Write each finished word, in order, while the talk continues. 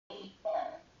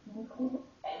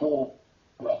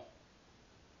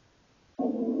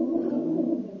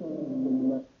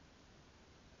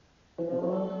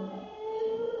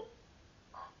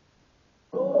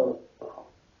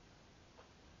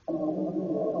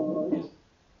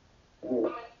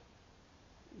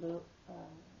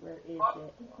Where is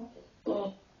it?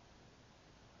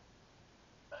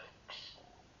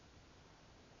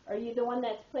 Are you the one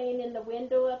that's playing in the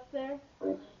window up there?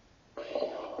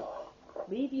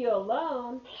 Leave you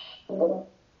alone?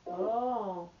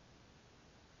 Oh.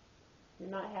 You're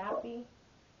not happy?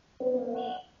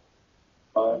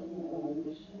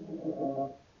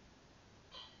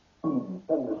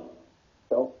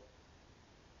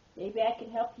 Maybe I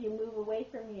can help you move away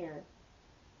from here.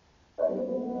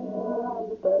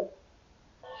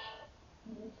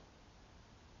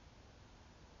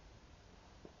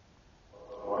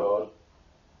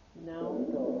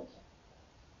 No.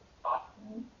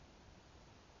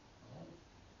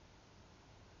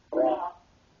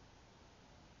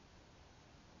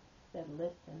 Said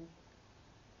listen.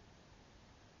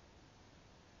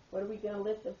 What are we going to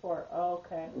listen for? Oh,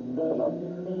 okay.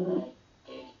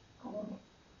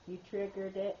 You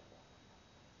triggered it?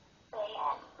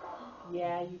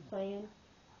 Yeah, you playing?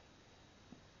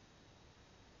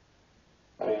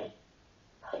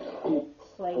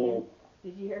 Playing.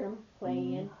 Did you hear him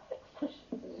playing?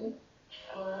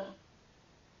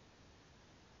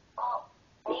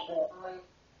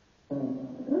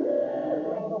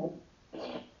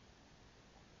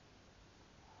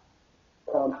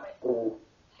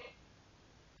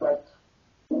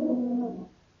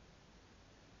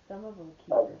 Some of them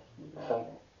keep repeating it.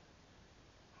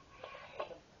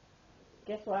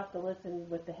 Guess we'll have to listen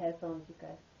with the headphones, you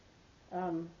guys.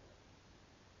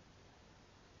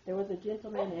 There was a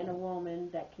gentleman and a woman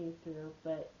that came through,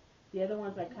 but the other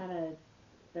ones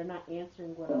they're not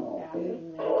answering what I'm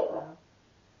asking them, so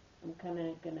I'm kind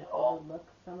of going to overlook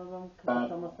some of them, because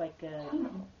it's almost like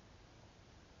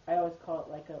I always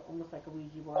call it almost like a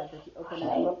Ouija board, that you open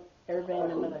it, everybody and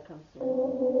their mother comes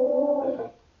through.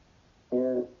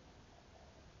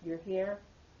 You're here?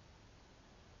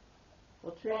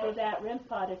 We'll trigger that REM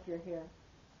pod if you're here.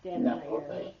 Stand right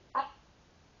here.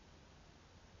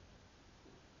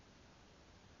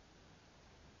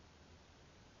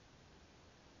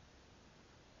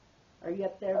 Are you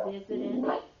up there visiting?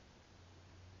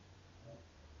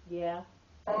 Yeah.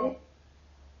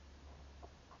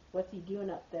 What's he doing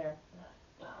up there?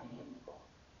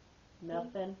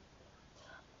 Nothing?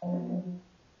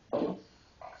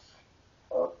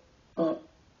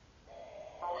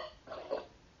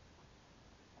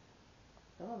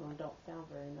 Some of them don't sound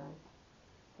very nice.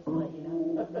 Just to let you know.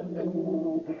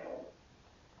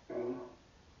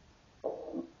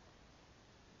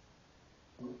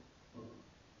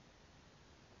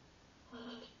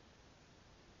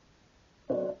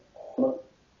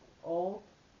 Old?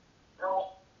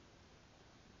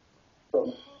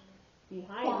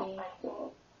 Behind me?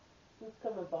 Who's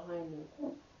coming behind me?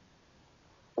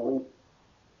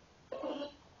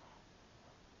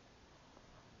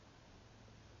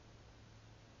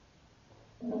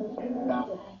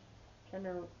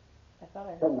 I thought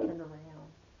I heard turn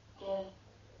around.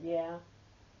 Yeah.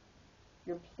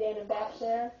 You're standing back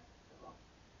there?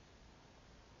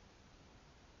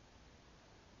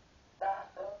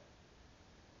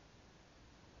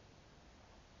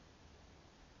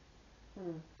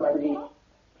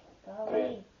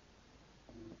 Golly.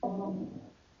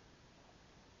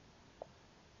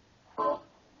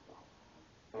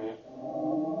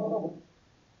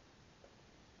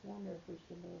 Wonder if we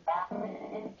should move an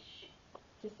inch.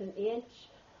 Just an inch?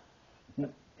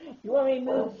 You want me to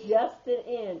move just an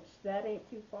inch? That ain't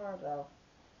too far though.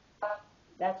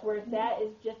 That's where it's at,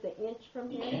 is just an inch from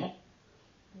here?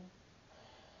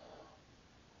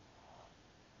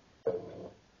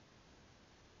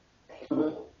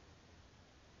 You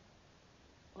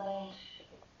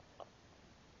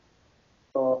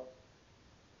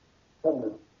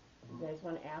guys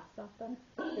want to ask something?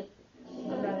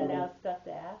 I'm running out of stuff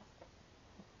to ask.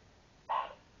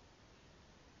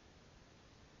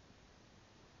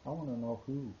 I want to know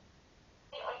who.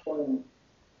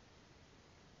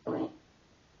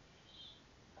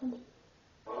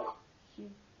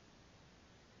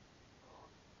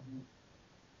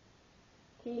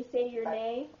 Can you say your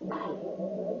name?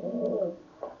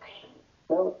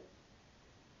 Who's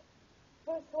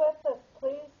with us?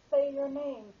 Please say your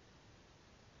name.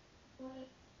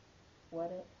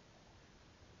 What it?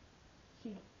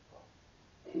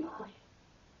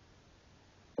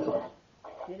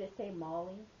 Did it say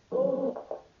Molly?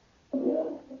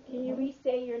 Can you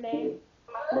re-say your name?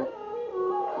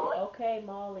 Okay,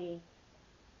 Molly.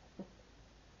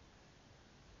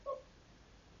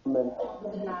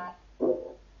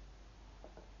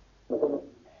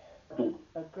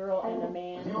 A girl and a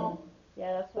man.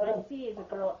 Yeah, that's what I see is a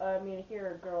girl,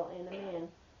 hear a girl and a man.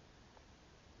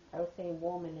 I was saying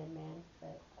woman and man,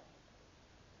 but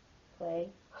play.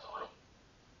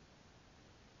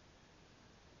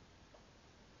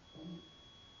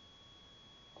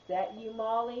 Is that you,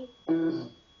 Molly? Yes.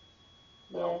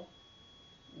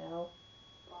 No.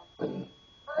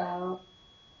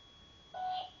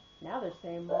 Now they're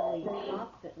saying Molly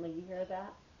constantly. You hear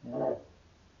that? Yeah.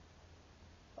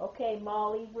 Okay,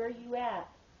 Molly, where you at?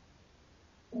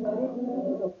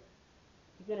 You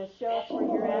gonna show us where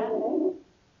you're at?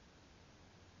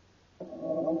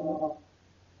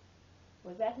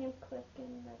 Was that him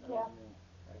clicking? Yeah.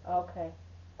 Okay.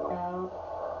 Golly.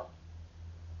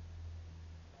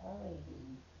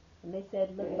 And they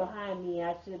said, look behind me.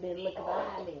 I should have been looking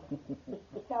behind him.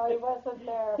 No, he wasn't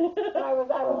there. I was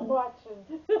watching.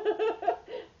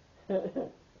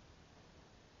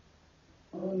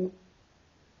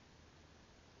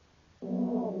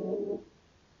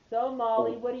 So,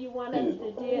 Molly, what do you want us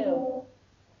to do?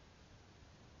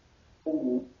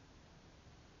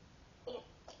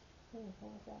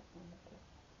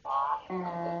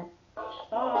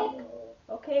 Talk.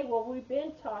 Okay, well, we've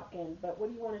been talking, but what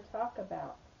do you want to talk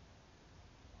about?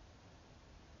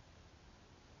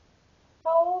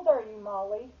 How old are you,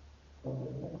 Molly?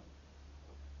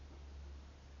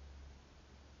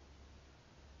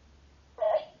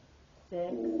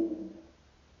 6.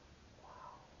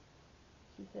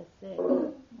 She said 6.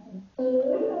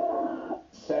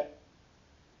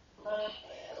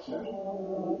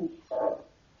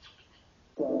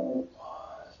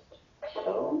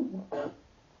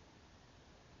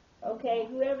 Okay,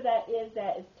 whoever that is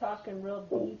talking real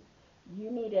deep, you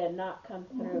need to not come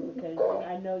through because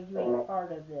I know you ain't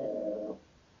part of this.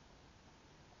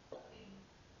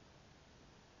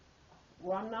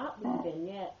 Well, I'm not leaving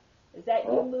yet. Is that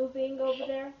you moving over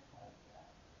there?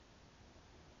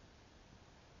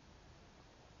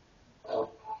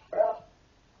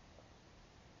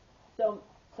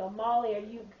 So Molly, are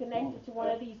you connected to one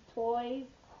of these toys?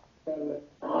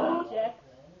 Objects?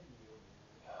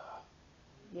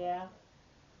 Yeah.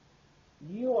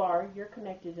 You are. You're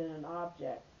connected in an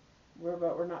object.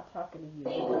 But we're not talking to you.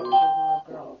 We're talking to the little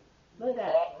girl. Look at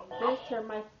that. Just turn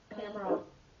my camera off.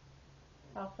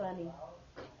 How funny.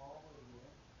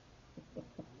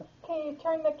 Can you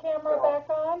turn the camera back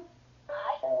on?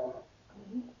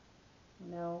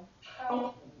 No.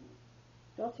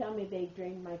 Don't tell me they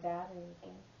drained my battery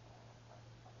again.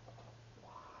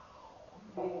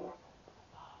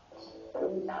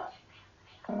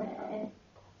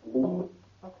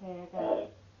 Okay, I got it.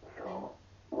 Do you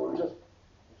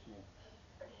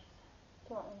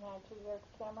want me to hand you your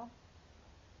camera?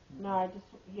 No,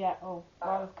 I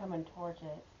was coming towards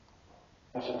it.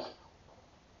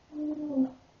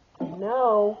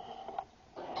 No.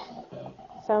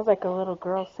 Sounds like a little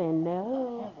girl saying I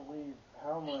no. can't believe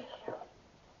how much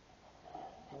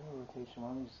irritation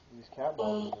on these cat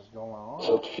balls is going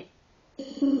on.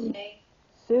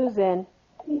 Susan.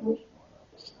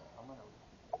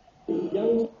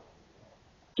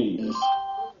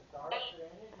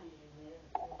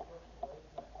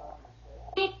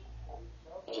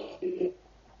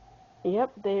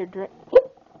 Yep, they're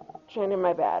draining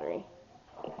my battery.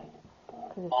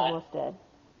 Because it's almost dead.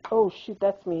 Oh, shoot,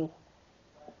 that's me.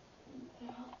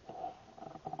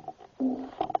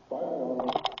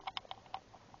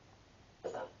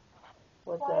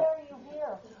 What's Why up? are you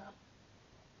here?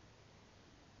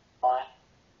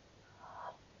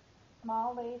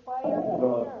 Molly, why are you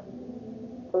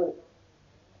here?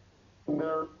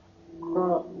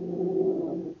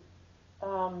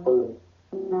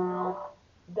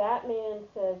 That man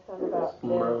said something about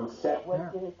this. What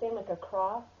did it say, like a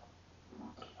cross?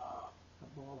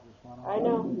 I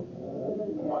know.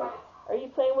 Are you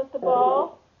playing with the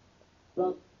ball?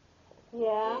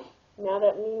 Yeah. Now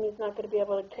that Mimi's not going to be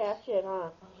able to catch it,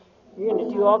 huh? You're going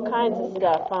to do all kinds of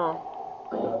stuff, huh?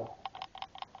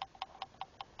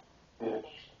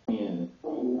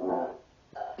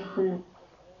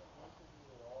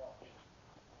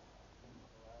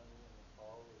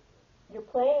 You're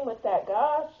playing with that.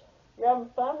 Gosh, you're having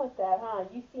fun with that, huh?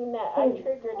 You seen that? I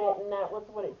triggered it, and that was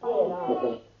what it did,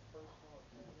 huh?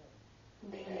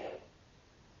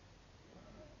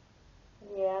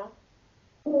 Yeah.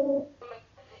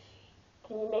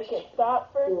 Can you make it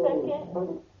stop for a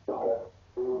second?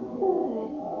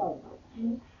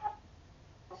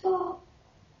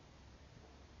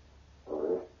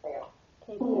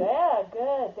 Yeah,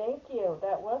 good. Thank you.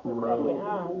 That was a second,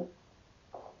 huh?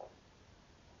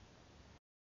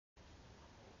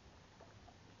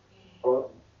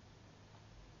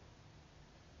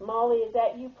 Molly, is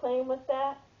that you playing with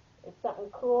that? Is something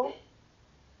cool?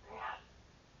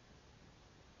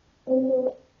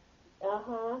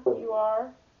 Uh-huh, you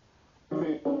are.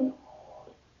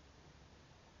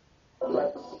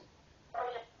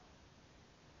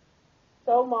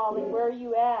 So, Molly, where are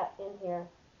you at in here?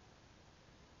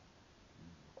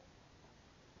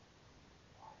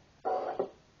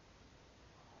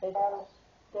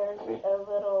 There's a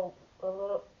little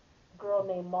girl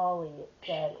named Molly, it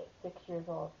said, 6 years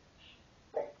old.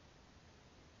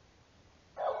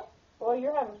 Boy,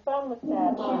 you're having fun with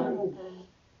that, huh?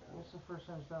 It's the first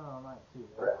time it's done all night, too.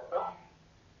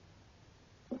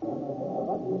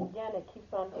 Again, it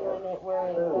keeps on doing it where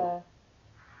it's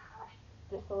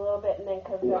just a little bit and then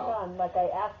comes back on, like I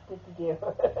asked it to do.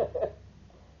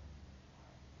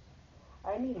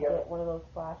 I need to get one of those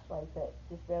flashlights that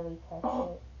just barely touch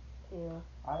it, too.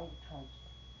 I tried.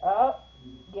 Oh,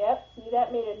 yep, see,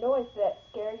 that made a noise. Did that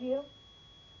scare you?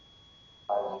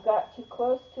 You got too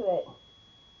close to it.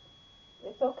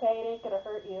 It's okay, it ain't gonna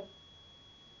hurt you.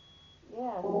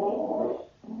 Yeah, see?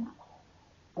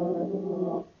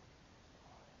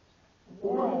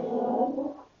 Yeah.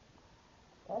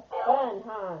 That's fun,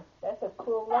 huh? That's a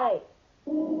cool light. I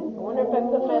wonder if I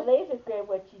put my laser grid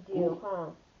what you do, huh?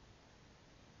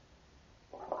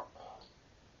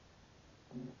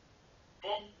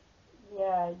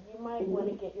 Yeah, you might want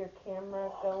to get your camera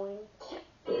going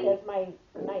because my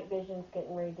night vision's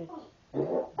getting ready to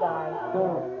die.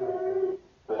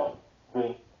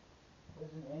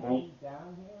 Isn't anything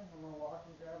down here? I'm gonna walk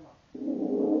and grab my.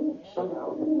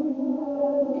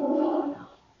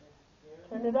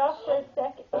 Turn it off for a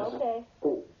second. Okay.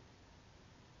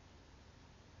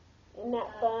 Isn't that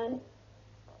fun?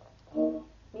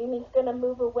 Mimi's gonna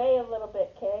move away a little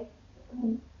bit, Kay.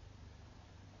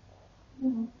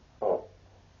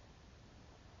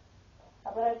 How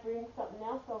about I bring something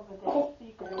else over there so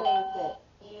you can play with it?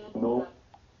 No.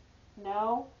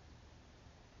 No?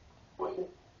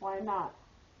 Why not?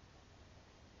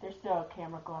 There's still a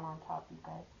camera going on top, you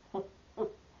guys.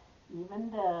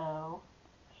 Even though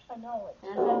I know it.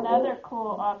 there's another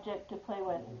cool object to play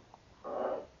with.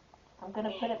 I'm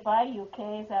gonna put it by you,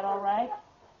 okay? Is that alright?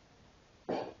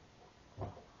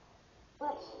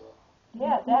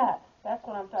 Yeah, that. That's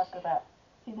what I'm talking about.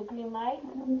 See the green light?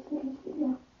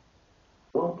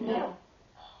 Yeah.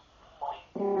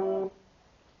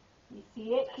 You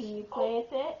see it? Can you play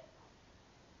with it?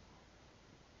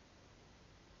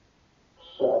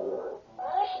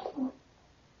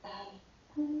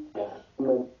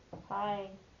 Hi.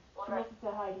 She wants to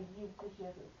say hi to you because she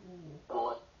hasn't seen you.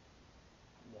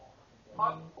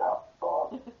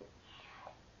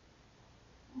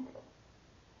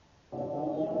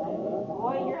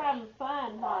 Boy, you're having fun,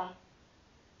 huh?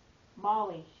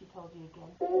 Molly, she told you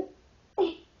again.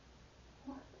 You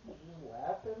just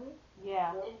laughed at me?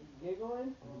 Yeah.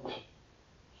 Giggling?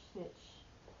 Shit.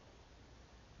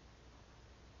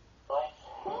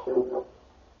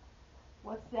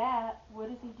 What's that? What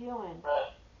is he doing?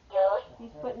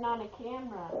 He's putting on a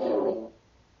camera.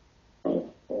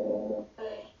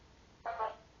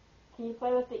 Can you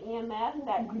play with the EMF,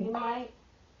 that green light?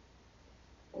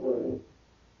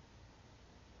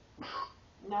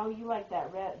 No, you like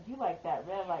that red. You like that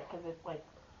red light because it's like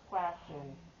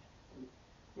flashing.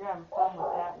 You're having fun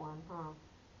with that one, huh?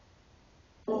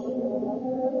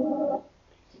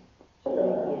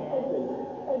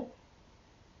 Yes.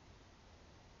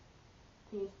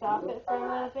 Can you stop it for a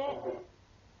little bit?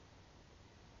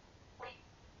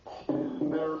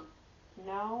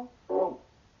 No?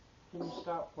 Can you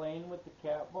stop playing with the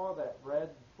cat ball, that red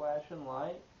flashing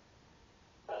light?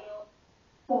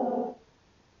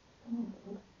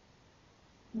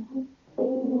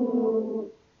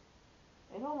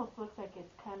 It almost looks like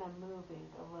it's kind of moving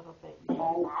a little bit. It's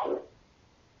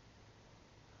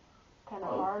kind of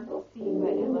hard to see, but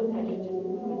it looks like it's just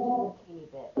moving just a teeny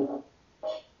bit.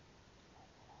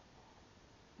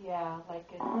 Yeah, like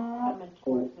it's coming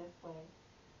towards this way.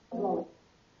 You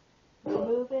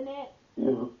moving it?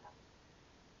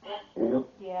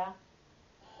 Yeah.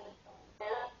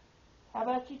 How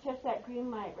about you touch that green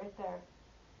light right there?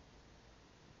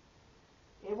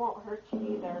 It won't hurt you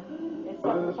either. It's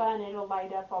something fun. It'll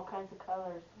light up all kinds of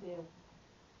colors too.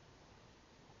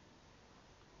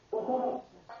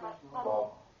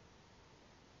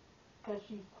 Because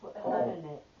she's holding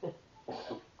it.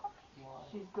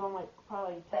 She's going like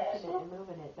probably touching it and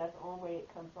moving it. That's the only way it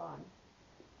comes on.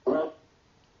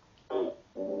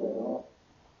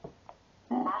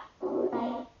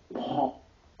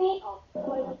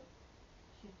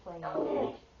 She's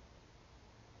playing.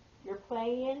 You're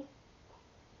playing?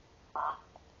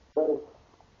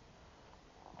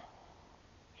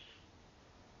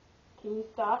 Can you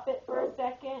stop it for a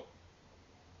second?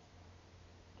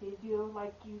 Can you do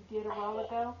like you did a while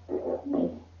ago?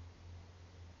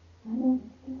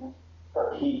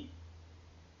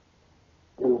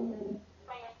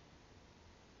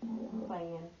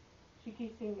 Playing. She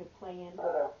keeps singing playing.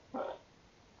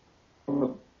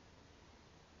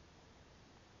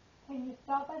 Can you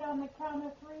stop it on the count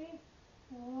of 3?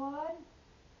 1,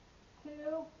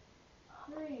 2,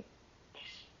 3.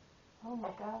 Oh my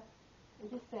God. It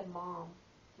just said mom.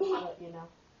 Just to let you know.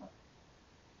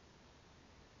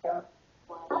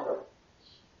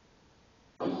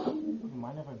 You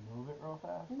mind if I move it real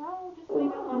fast? No, just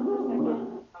leave it alone for a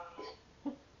second.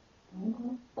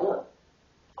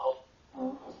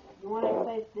 You want to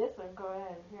play this or go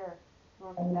ahead? Here. You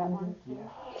want to play that one too? Yeah.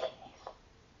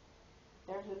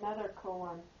 There's another cool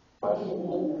one.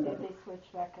 If they switch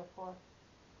back and forth.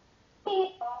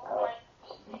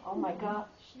 Oh my gosh.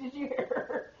 Did you hear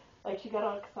her? Like she got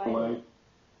all excited.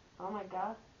 Oh my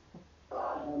gosh.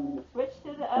 Switch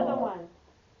to the other one.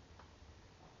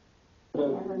 I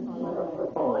heard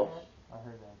one. I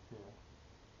heard that too.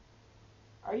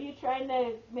 Are you trying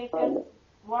to make us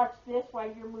watch this while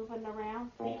you're moving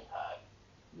around?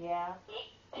 Yeah.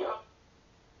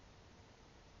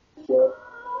 Don't.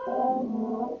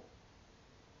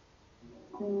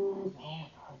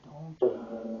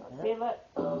 See, look.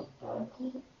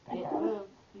 It moved.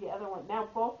 The other one. Now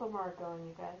both of them are going,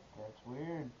 you guys. That's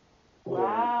weird.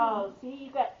 Wow. See,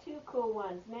 you got two cool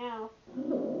ones now.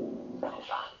 Isn't that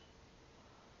fun?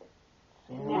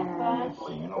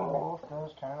 Seeing them both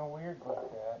goes kind of weird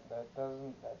like that. That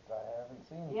I haven't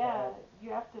seen. Yeah, that. you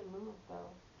have to move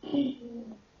though.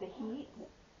 The heat?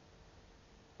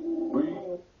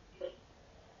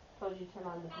 Told you to turn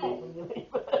on the heat when you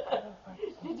leave.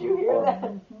 Did you hear that?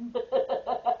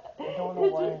 I don't know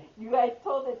why. You guys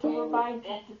told it to remind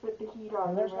you to put the heat on.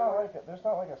 And there's not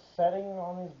like a setting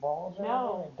on these balls or No.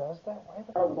 anything that does that. Why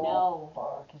the No.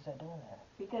 fuck is that doing that?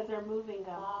 Because they're moving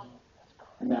them. That's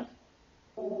crazy.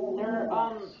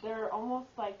 They're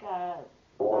almost like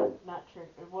not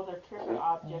trigger. Well, they're trigger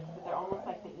objects, but they're almost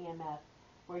like the EMF,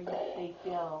 where they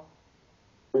feel.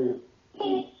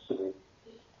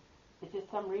 It's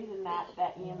just some reason that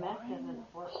EMF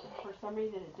doesn't work. For some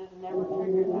reason, it doesn't never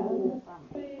trigger that.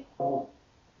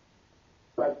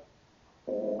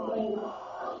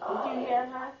 Did you hear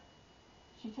her?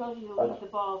 She told you to leave the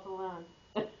balls alone.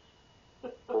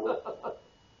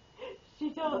 She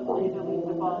told you to leave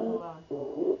the balls alone.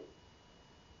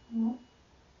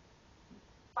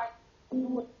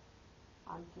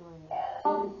 I'm doing it.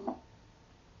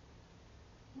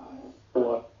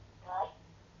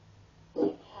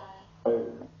 Do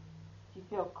you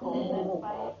feel coldness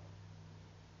by it?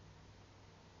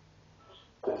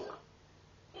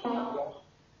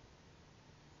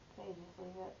 Okay, just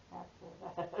leave it after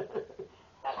that.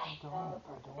 I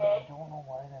don't know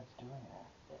why that's doing that.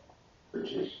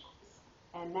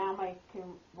 And now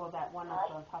that one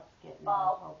up on top's getting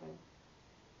open.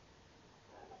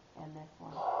 And this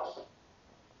one.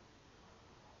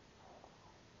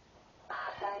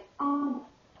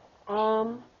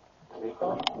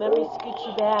 Let me scoot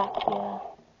you back, yeah.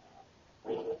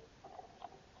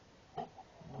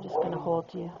 I'm just gonna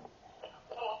hold you.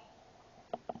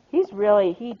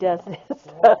 He does this.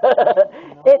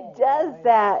 It does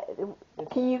that.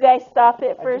 Can you guys stop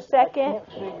it for a second? I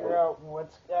can't figure out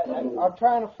I'm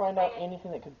trying to find out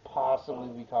anything that could possibly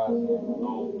be causing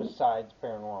it besides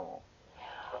paranormal.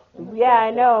 Yeah,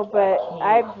 I know, but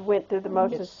I've went through the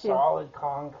motions It's too. solid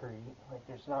concrete, like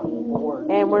there's not boards.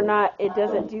 And it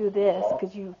doesn't do this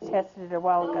because you tested it a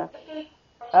while ago.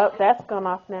 Oh, that's gone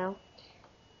off now.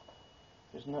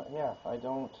 There's no, yeah, I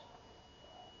don't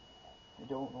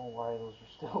know why those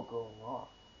are still going off.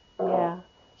 Yeah,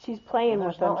 she's playing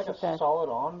with them. There's not like a solid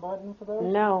on button for those?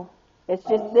 No, it's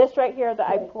just this right here that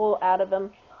I pull out of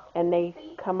them, and they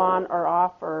come on or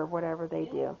off or whatever they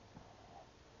do.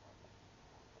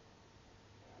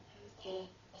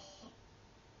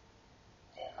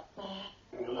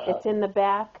 It's in the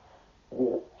back.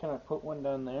 Can I put one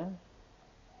down there?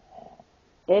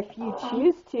 If you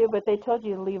choose to, but they told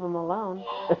you to leave them alone.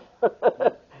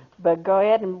 But go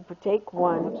ahead and take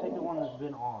one. I'm gonna take the one that's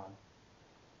been on.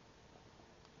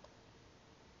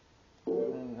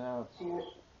 And now it's...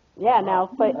 Yeah, now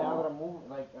put... Now that I'm moving,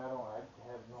 like, I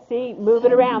have no... See, move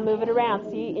it around.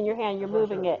 See, in your hand, you're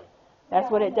moving it. That's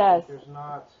what it does. There's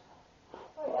not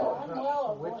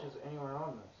switches anywhere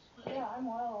on this. Yeah, I'm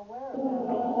well aware of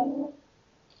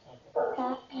that.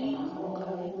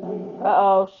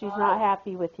 Uh-oh, she's not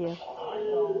happy with you. I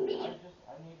know, I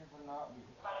need her to not be.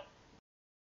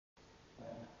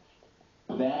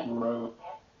 That road.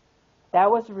 That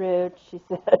was rude, she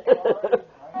said.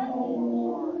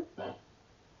 I'm sorry.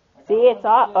 See, it's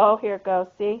off. Oh, here it goes.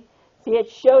 See? See,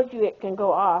 it showed you it can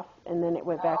go off, and then it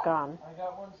went back on. I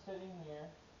got one sitting here.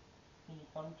 Can you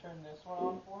come turn this one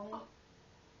on for me?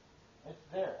 It's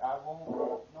there. I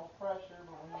won't, no pressure,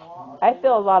 but when you want, I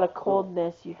feel a lot of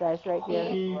coldness, you guys, right here.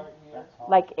 right here.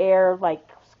 Like air, like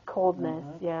coldness,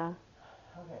 yeah.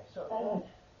 Okay, so.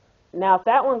 Now, if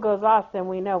that one goes off, then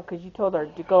we know, because you told her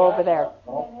to go over there.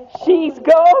 She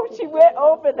went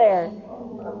over there.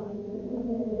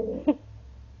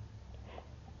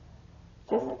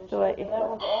 Just to let you That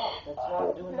one's off. It's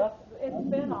not doing nothing. It's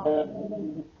been off. Oh,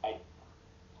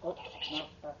 no,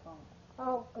 back on.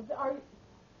 Oh, is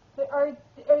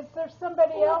there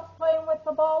somebody else playing with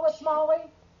the ball with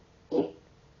Molly?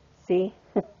 see?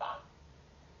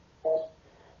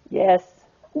 Yes.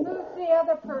 Who's the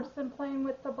other person playing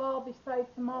with the ball besides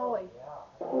Molly? Yeah,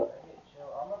 I get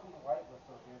chill. I'm gonna be lightless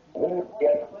over here. If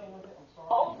you're playing with it, I'm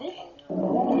sorry.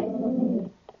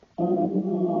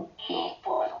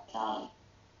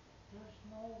 There's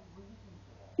no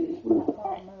reason for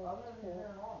that. Other than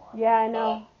paranormal. Yeah, I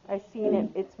know. I've seen it.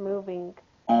 It's moving.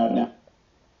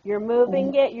 You're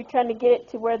moving it? You're trying to get it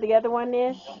to where the other one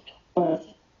is?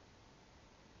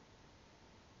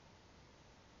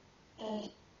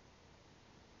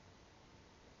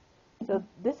 So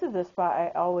this is the spot I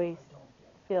always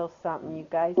feel something, you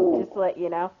guys. Just to let you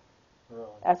know.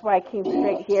 That's why I came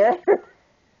straight here.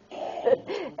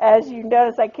 As you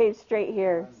notice, I came straight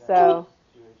here. So,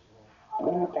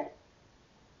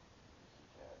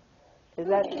 is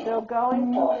that still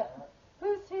going?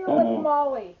 Who's here with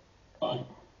Molly?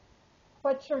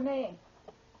 What's your name?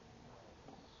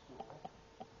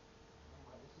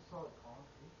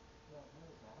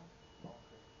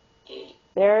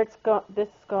 There it's go. This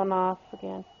is going off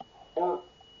again.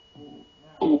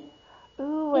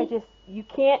 Ooh, you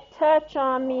can't touch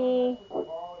on me.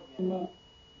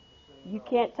 You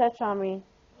can't touch on me.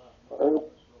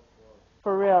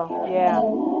 For real, yeah.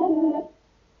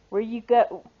 Where you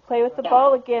go? Play with the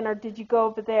ball again, or did you go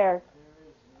over there?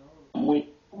 You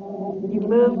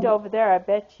moved over there, I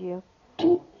bet you.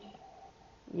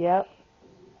 Yep.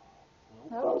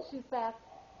 Oh, she's back.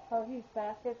 Oh, he's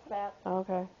back. It's back.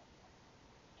 Okay.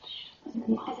 It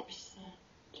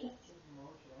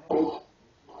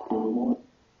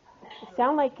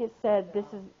sounded like it said,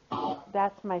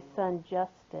 that's my son,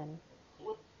 Justin.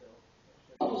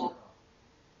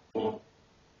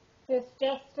 Is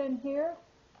Justin here?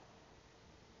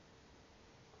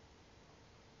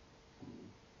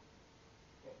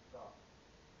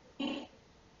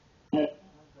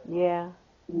 Yeah.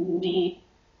 Deed.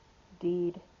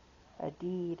 A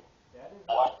deed. That's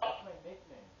my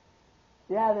nickname.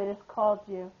 Yeah, they just called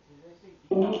you. Did they say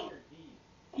D or D?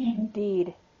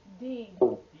 Deed. D. D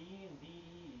and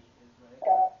D-E is my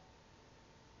nickname.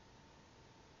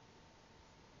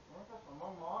 My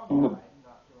mom died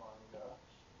not too long ago.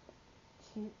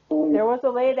 There was a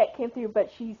lady that came through, but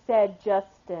she said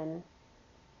Justin.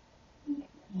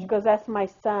 She goes, that's my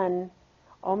son.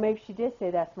 Oh, maybe she did say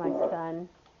that's my son.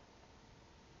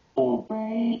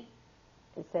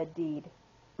 It said deed.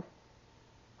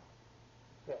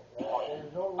 Okay,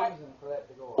 there's no reason for that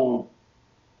to go on.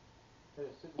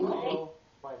 It's sitting still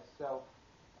by itself.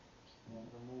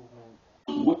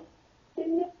 The movement.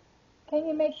 Can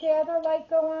you make the other light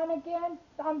go on again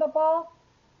on the ball?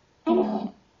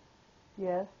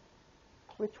 Yes.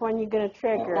 Which one you gonna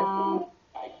trigger?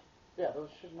 Yeah, those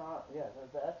should not. Yeah,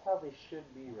 that's how they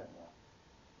should be right now.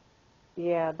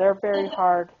 Yeah, they're very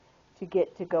hard to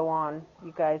get to go on,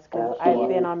 you guys, because I've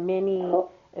been on many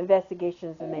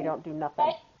investigations and they don't do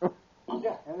nothing.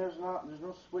 Yeah, and there's no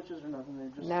switches or nothing. They're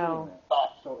just No. sitting there.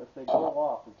 So if they go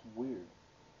off, it's weird.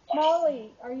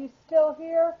 Molly, are you still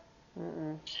here?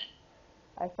 Mm-mm.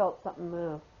 I felt something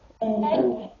move.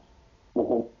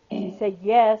 She said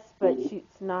yes, but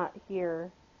she's not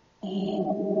here.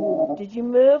 Did you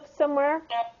move somewhere?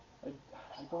 I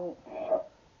don't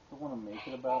want to make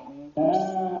it about me,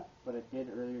 but I did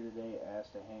earlier today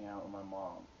ask to hang out with my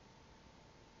mom.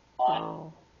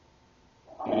 Oh.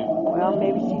 Well,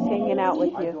 maybe she's hanging out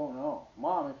with I you. don't know.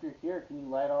 Mom, if you're here, can you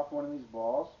light off one of these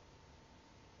balls?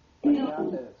 I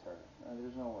doubt that it's her.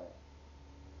 There's no way.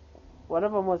 One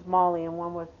of them was Molly and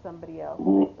one was somebody else,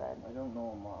 they said. I don't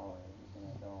know Molly, and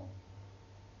I don't.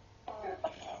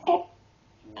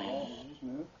 Did you just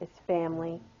move? It's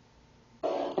family.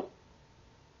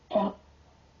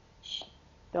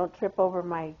 Don't trip over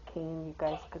my cane, you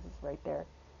guys, because it's right there.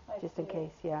 Just in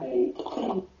case, yeah.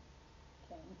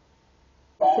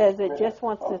 It says it just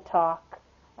wants to talk.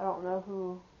 I don't know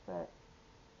who, but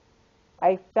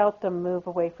I felt them move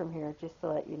away from here, just to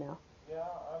let you know. Yeah,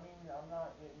 I mean, I'm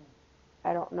not getting...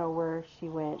 I don't know where she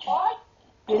went.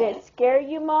 Did it scare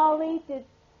you, Molly? Did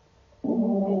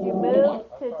you move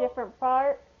to a different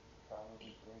part? I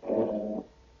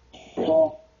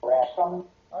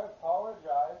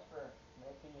apologize for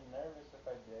making you nervous if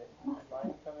I did. Do you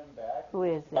mind coming back? Who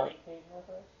is it? Communicating with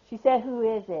us? She said, who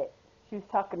is it? She was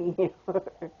talking to you.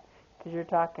 Because you're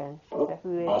talking. She said,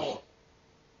 who is it?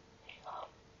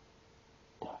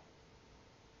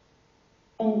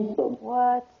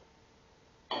 What?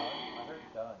 I heard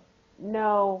done.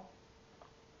 No.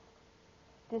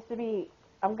 Just to be,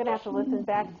 I'm going to have to listen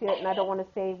back to it, and I don't want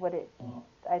to say what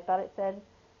I thought it said,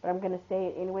 but I'm going to say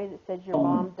it anyways. It said your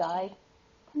mom died.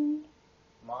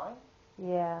 Mine?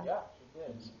 Yeah. Yeah, she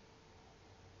did.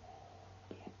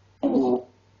 I don't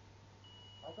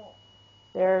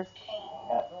There's,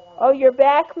 wanna... oh, you're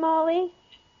back, Molly?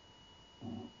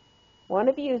 One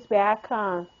of you's back,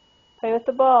 huh? Play with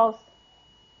the balls.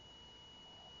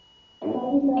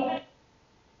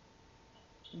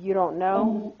 You don't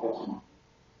know?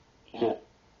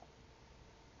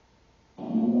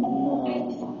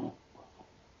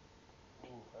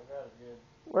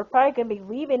 We're probably going to be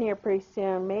leaving here pretty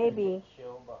soon, maybe.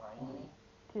 Chill behind me.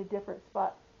 To a different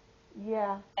spot.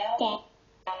 Yeah.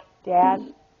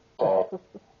 Dad? You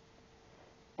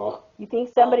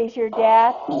think somebody's your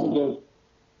dad? Can you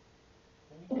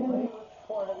play with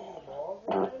one of these balls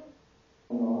again?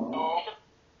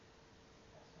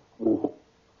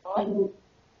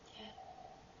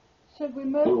 Should we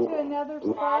move to another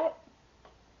spot?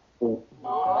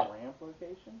 Ramp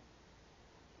location?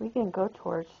 We can go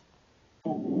towards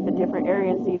a different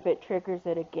area and see if it triggers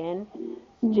it again.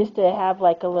 Just to have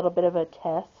like a little bit of a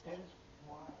test.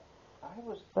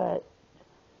 But,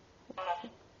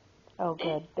 oh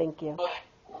good, thank you.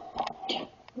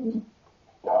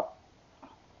 What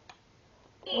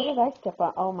did I step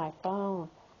on? Oh, my phone.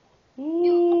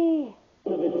 Eee.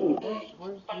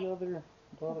 Where's the other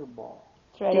ball?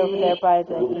 It's right over there by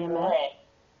the EMS.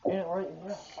 Yeah, right,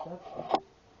 yeah.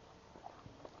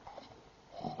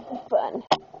 It's fun.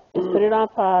 Just put it on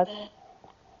pause.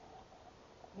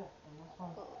 Yeah, and this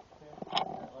one's okay.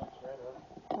 That light's right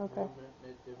up. Okay.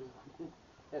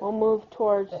 It We'll move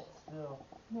towards. still.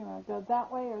 You want to go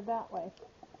that way or that way?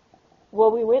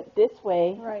 Well, we went this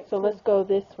way, Right. so let's go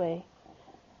this way.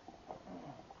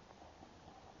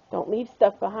 Don't leave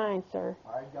stuff behind, sir.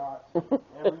 I got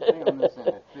everything on this end,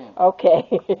 I think. Okay.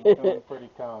 I'm feeling pretty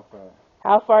confident.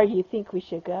 How far do you think we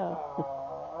should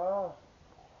go?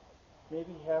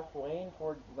 Maybe halfway,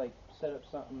 or like set up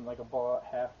something like a ball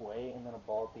halfway and then a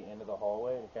ball at the end of the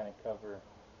hallway to kind of cover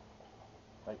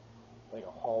like a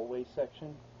hallway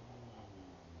section.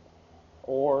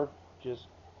 Or just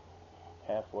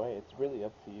halfway. It's really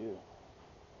up to you.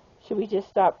 Should we just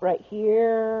stop right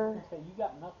here? Okay, you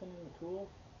got nothing in the tools?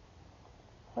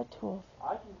 What tools?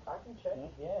 I can check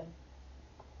again.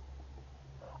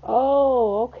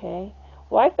 Oh, okay.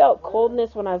 Well, I felt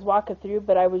coldness when I was walking through,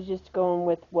 but I was just going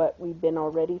with what we've been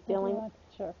already feeling.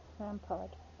 Sure.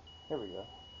 Pod. Here we go.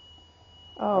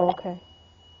 Oh, okay.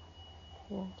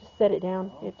 Yeah, just set it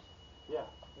down. Oh. It, Yeah,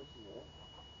 this is it.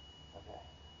 Okay.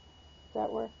 does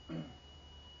that work?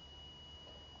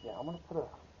 Yeah, I'm gonna put one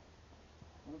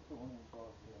of these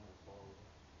balls here in this hole.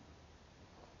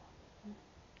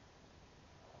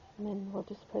 And then we'll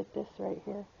just put this right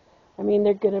here. I mean,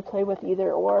 they're going to play with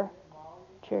either or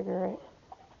trigger it.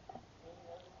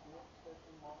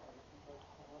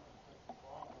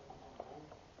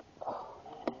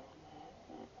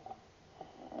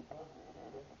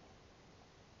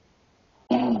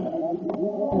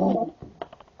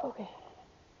 Okay.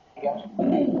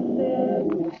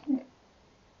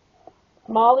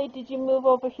 Molly, did you move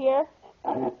over here?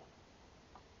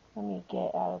 Let me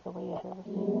get out of the way of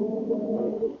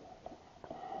everything.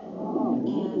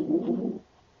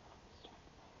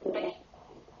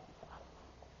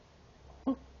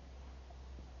 I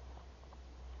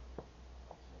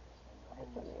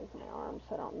have to raise my arm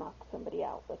so I don't knock somebody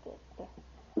out with it. There.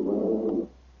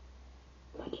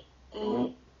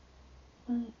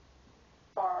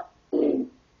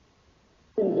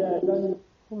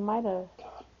 You might have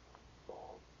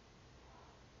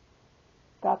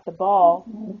got the ball.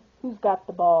 Who's got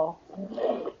the ball?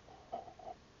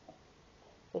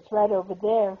 It's right over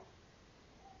there.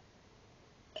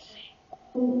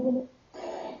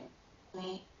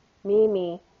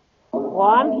 Mimi. Well,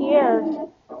 I'm here.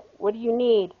 What do you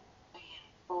need?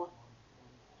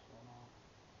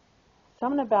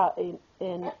 Something about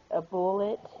in a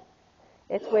bullet.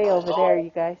 It's way over there, you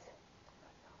guys.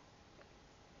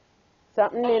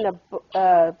 Something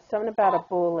something about a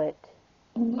bullet.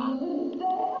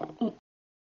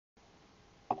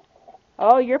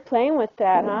 Oh, you're playing with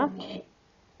that, huh?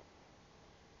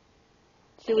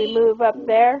 Should we move up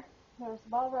there? There's a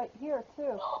ball right here,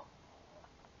 too.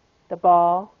 The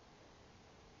ball.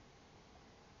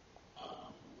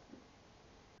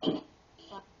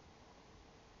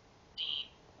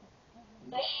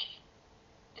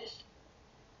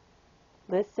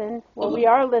 Listen. Well, we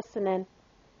are listening.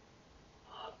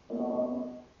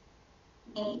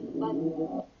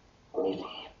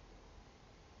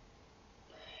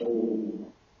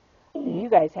 You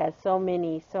guys have so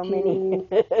many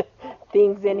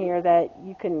things in here that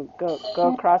you can go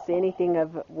across anything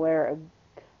of where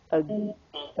a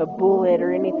bullet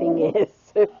or anything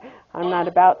is. I'm not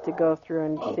about to go through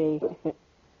and see.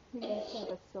 We used to have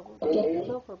a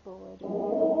silver bullet in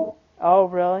here. Oh,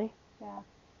 really? Yeah.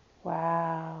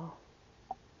 Wow.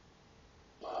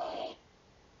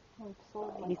 We've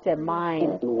sold like He said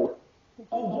mine. We've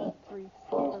sold 3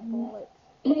 silver bullets.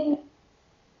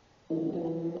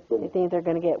 You think they're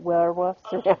going to get werewolves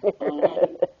around here?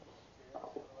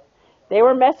 They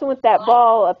were messing with that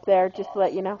ball up there, just to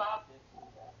let you know.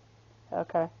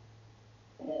 Okay.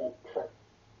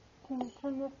 Can you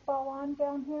turn this ball on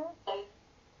down here?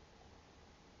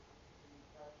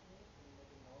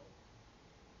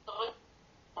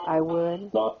 I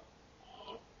would. No,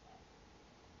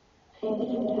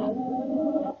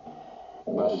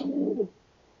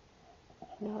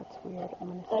 it's weird. I'm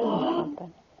going to see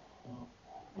something.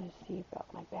 I'm going to see about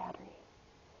my battery.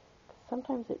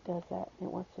 Sometimes it does that, and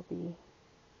it wants to be...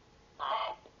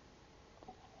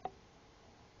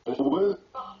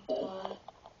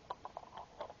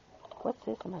 What's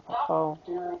this in my phone?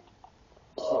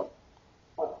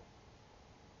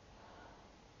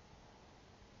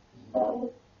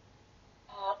 Oh.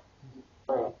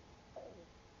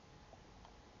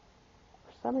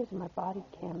 For some reason, my body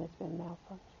cam has been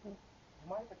malfunctioning.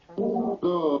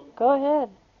 Go ahead.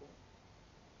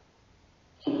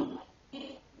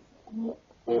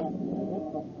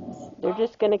 They're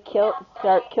just gonna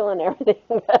start killing everything.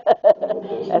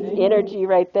 That's energy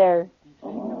right there.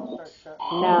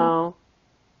 No,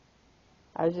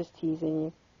 I was just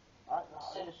teasing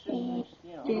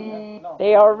you.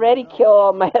 They already kill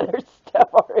all my other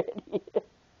stuff already.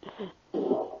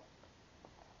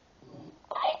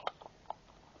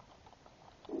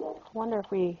 I wonder if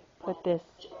we put this,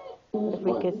 if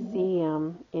we could see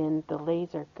him in the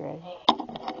laser grid.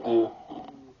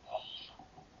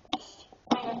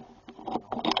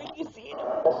 You see it?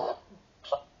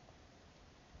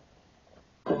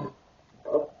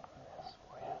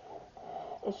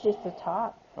 It's just the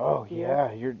top. Oh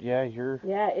here. you're. Yeah,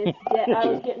 it's. I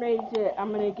was getting ready to.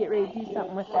 I'm gonna get ready to do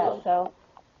something with that. So,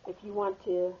 if you want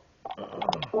to,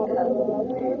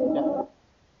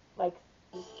 like.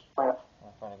 Want to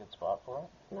find a good spot for it?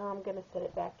 No, I'm gonna set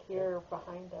it back here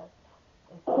behind us.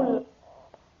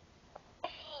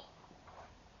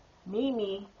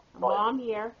 Mimi, Mom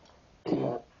here.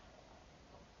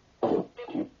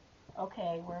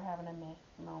 Okay, we're having a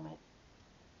moment.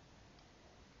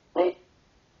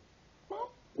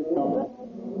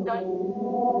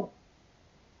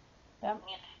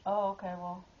 Oh, okay,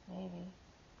 well, maybe.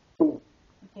 You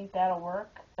think that'll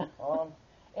work?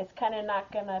 It's kind of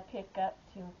not going to pick up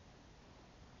too.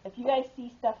 If you guys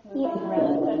see stuff moving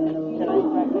around,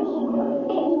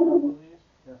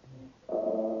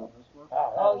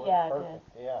 oh, yeah, good.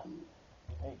 Yeah.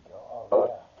 There you go. Oh,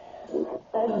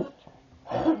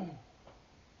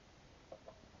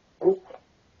 yeah.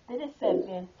 They just said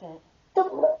Vincent.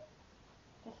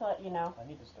 Just to let you know. I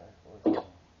need to start working.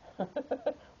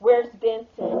 Where's Vincent?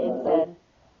 It said.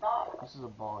 This is a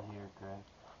ball here, Greg.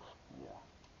 Yeah.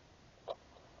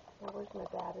 Now, where's my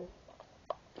battery?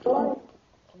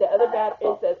 The other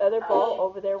is the other ball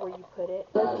over there where you put it?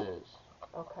 It is.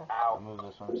 Okay. I'll move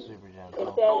this one super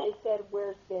gentle. It said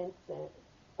where's Vincent?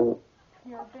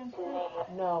 Your Vincent?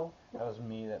 No. That was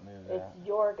me that moved that. It's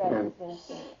your guy's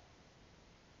Vincent.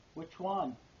 Which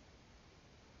one?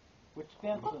 Which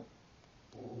Vincent?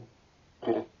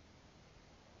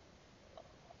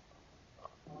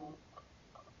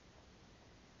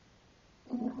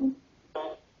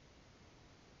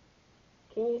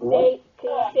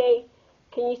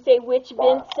 Can you say which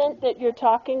Vincent that you're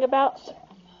talking about?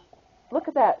 Look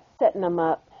at that, setting them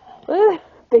up.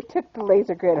 They took the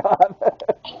laser grid off.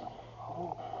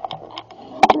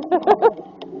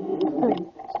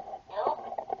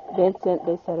 Vincent,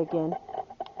 they said again.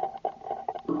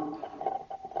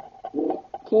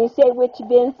 Can you say which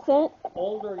Vincent?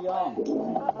 Old or young?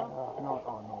 No.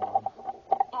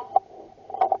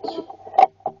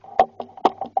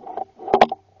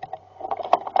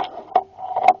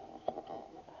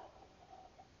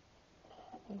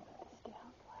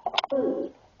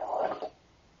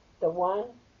 The one?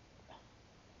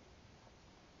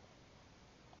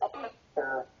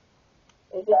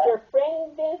 Is it your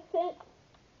friend, Vincent?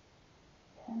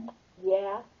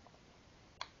 Yeah.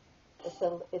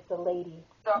 It's a lady.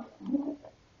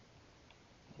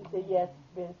 She said, yes,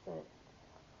 Vincent.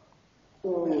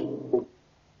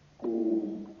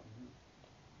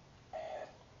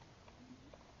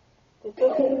 It's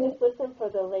okay, just listen for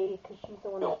the lady, because she's the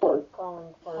one that keeps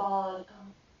calling for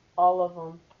all of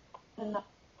them.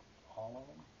 All of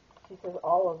them? She says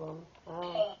all of them.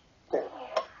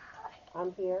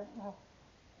 I'm here.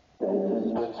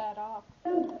 Shut that off.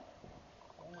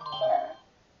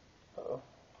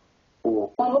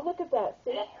 Oh, look at that.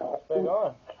 See? It's been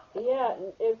on. Yeah,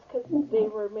 it's because they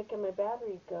were making my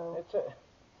battery go. It's a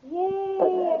Yay,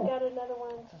 I got another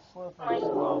one. slippery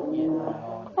slope getting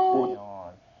on to stay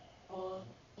on.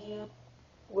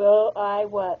 Will I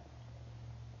what?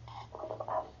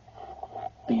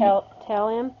 Tell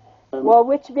him? Well,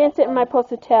 which Vincent am I supposed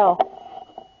to tell?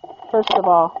 First of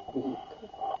all.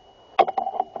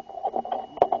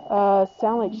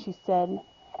 Sound like she said.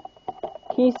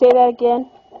 Can you say that again?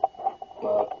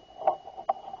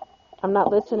 I'm not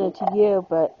listening to you,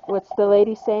 but what's the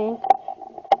lady saying?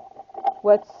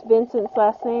 What's Vincent's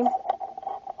last name?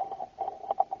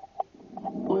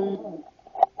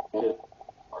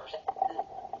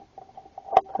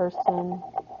 Person.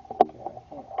 I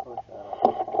can't push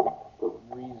out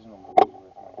reasonably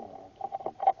with my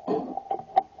hands.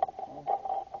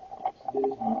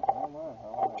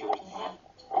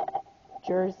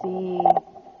 Jersey. I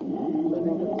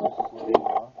think it's just slipping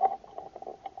off.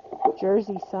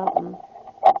 Jersey something.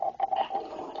 I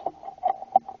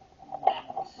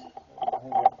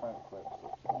think that front clip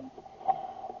slips off.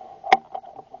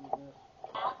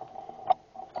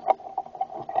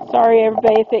 Sorry,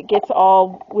 everybody, if it gets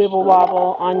all wibble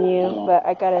wobble on you, but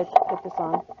I gotta put this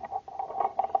on.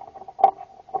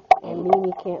 And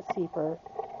Mimi can't see for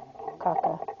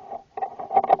caca.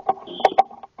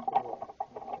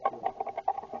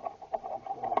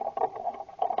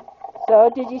 So,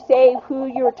 did you say who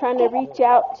you were trying to reach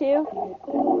out to?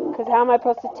 Because how am I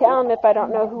supposed to tell him if I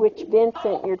don't know which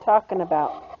Vincent you're talking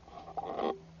about?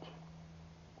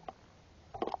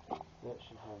 That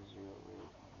should have 0 rate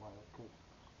on one of the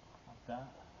Like that?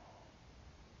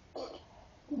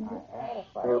 I had a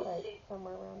flashlight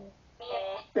somewhere around here.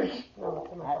 No,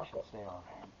 it's in my That pocket. should stay on.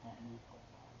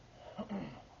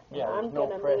 Yeah, I'm there's no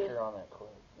gonna pressure move. on that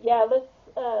clip. Yeah, let's,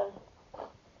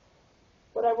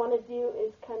 what I want to do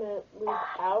is kind of move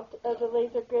out of the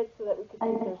laser grid so that we can see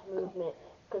if there's movement.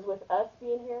 Because with us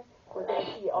being here, we're going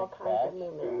to see all Like kinds of back?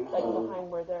 movement, like behind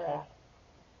where they're at.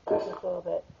 Just a little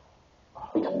bit.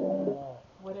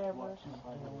 Whatever.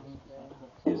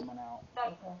 Coming out.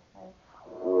 Okay.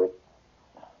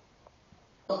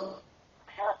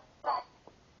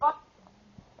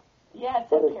 Yeah,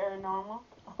 it's a paranormal.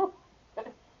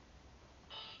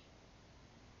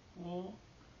 Me?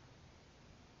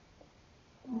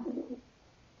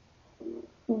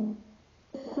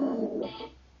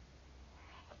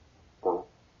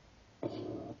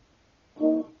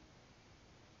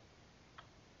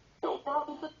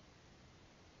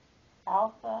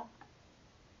 Alpha?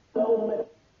 I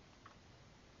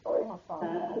almost saw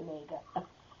Omega.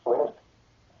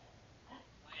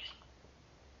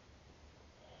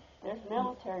 There's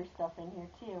military stuff in here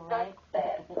too, right? I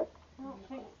don't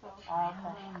think so.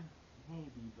 Okay.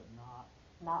 Maybe, but not.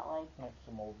 Not like, Like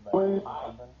some old badges or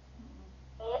something.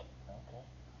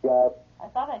 Okay. I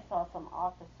thought I saw some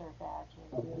officer badges.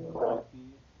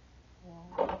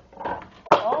 Yeah.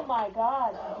 Oh my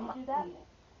God, did you do that?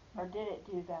 Or did it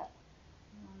do that?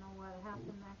 I don't know what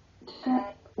happened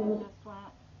there. It just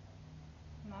went.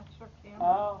 And that's your camera.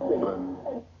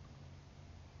 Oh.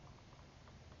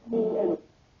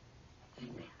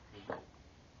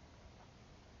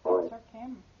 That's her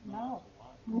camera. No.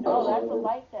 No, that's a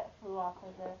light that flew off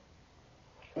of there.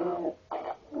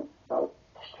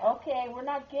 Okay, we're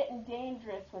not getting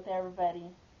dangerous with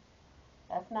everybody.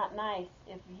 That's not nice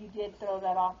if you did throw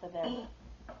that off of there.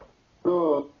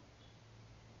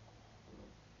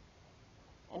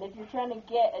 And if you're trying to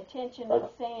get attention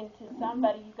of saying to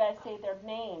somebody, you guys say their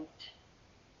names,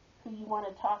 who you want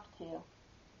to talk to.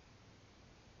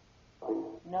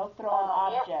 No throwing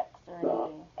objects or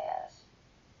anything.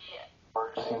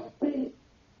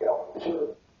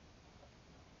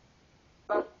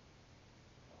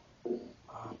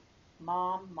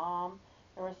 Mom, mom.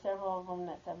 There were several of them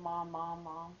that said mom, mom,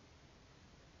 mom.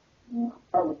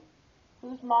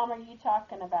 Whose mom are you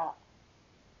talking about?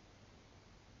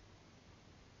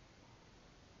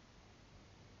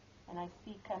 And I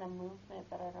see kind of movement,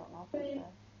 but I don't know for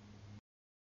sure.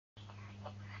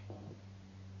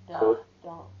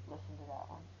 Don't listen to that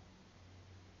one.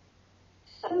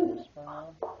 Whisper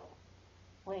on.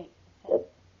 Wait, did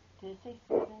it say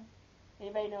Susan?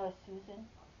 Anybody know a Susan?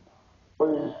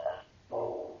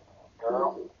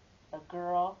 A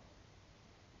girl?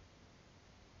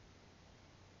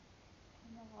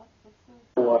 You know what? This is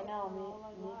I know, all I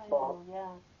me like. too,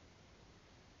 yeah.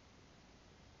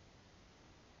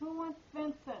 Who wants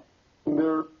Vincent?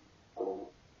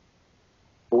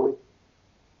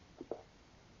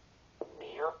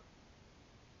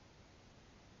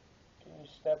 Can you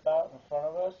step out in front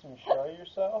of us and show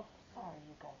yourself? Sorry,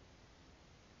 you guys.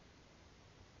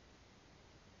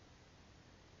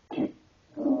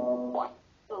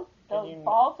 Those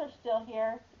balls are still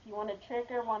here. If you want to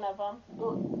trigger one of them.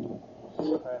 It's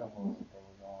incredible that they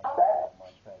were going off that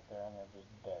much back there and they're just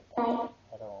dead. I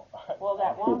don't. Well,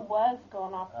 that one was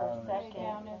going off for a Way second.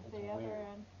 down at It's the other weird.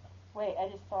 end. Wait, I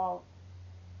just saw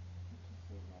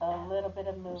See a that? little bit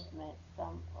of movement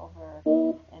some over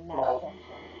in that section.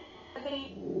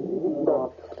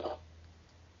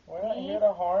 We're not here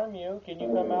to harm you. Can you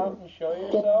come out and show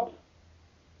yourself?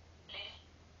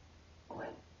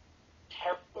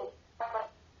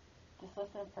 Just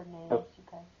listen for names, you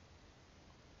guys.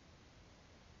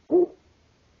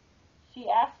 She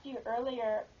asked you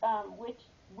earlier, which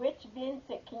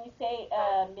Vincent? Can you say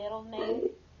middle name?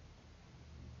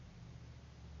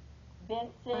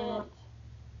 Vincent.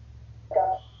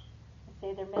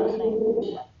 Say their middle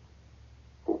name.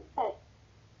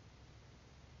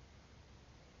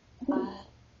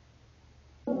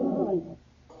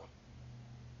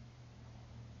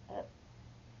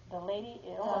 The lady,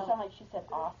 it almost sounded like she said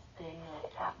Austin or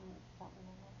something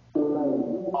like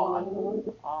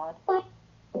that. Odd.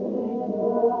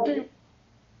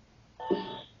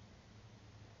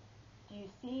 Do you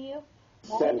see you?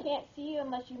 Well, we can't see you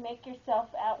unless you make yourself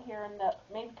out here in the,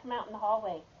 maybe come out in the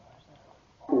hallway.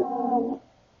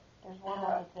 There's one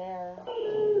over there.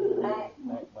 Back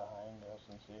behind us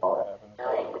and see what happens to go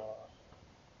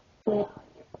off.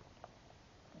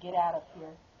 Get out of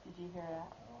here. Did you hear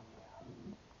that?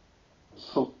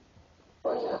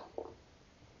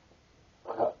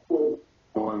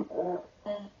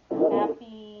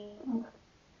 Happy.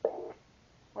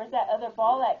 Where's that other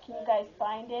ball at? Can you guys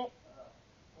find it?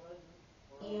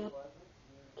 You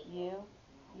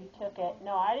took it.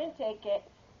 No, I didn't take it.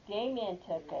 Damien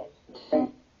took it.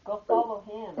 Go follow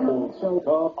him. You can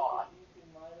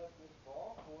light up this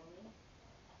ball for me.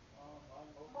 I'm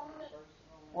open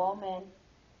personal. Woman.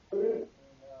 And if you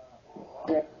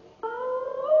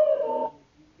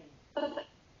can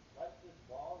light this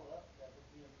ball up, that would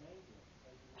be amazing.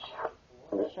 Maybe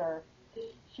we do it for. Sure.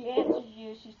 She answered you.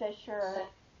 She says sure.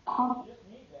 It's just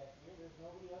me back here. There's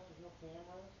nobody else. There's no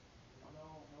cameras. There's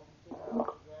nobody taking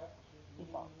photographs. It's just He me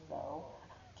thought and so.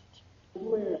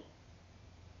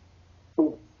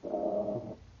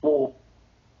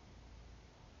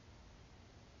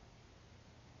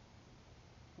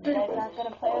 You guys aren't going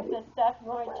to play with this stuff? You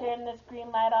want to turn this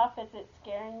green light off? Is it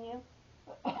scaring you?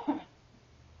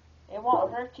 It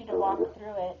won't hurt you to walk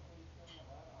through it.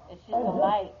 It's just a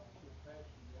light.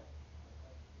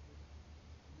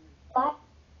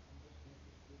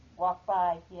 Walk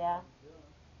by, yeah.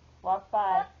 Walk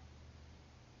by.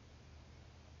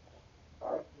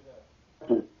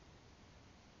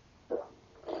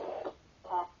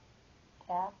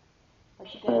 Tap.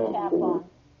 What you gonna tap on?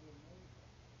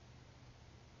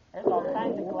 There's all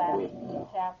kinds of glass you can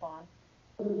tap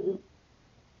on.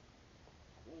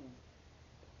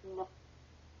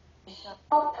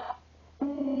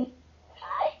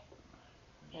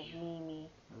 Says Mimi.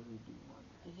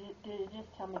 Did it just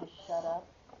tell me to shut up?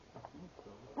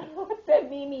 It said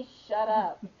Mimi, shut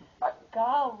up.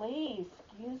 Golly,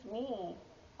 excuse me.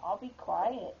 I'll be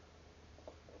quiet.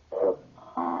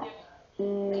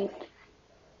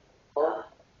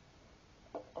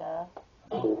 Duh.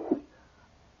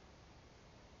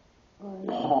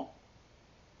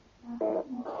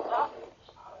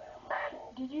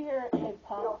 Did you hear it say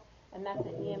pump? And that's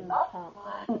an EM pump.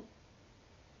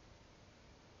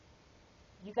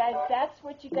 You guys, that's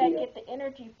what you gotta get the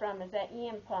energy from, is that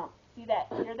EM pump. See that,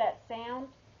 hear that sound?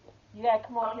 You gotta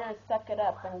come over here and suck it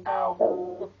up and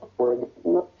go.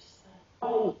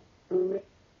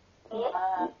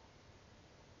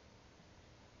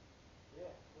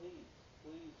 Yeah, please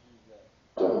use that.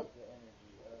 The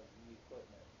energy of the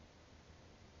equipment.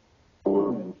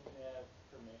 You can have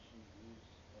permission to use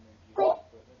energy of the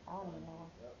equipment. I don't even know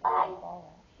Yep. what to call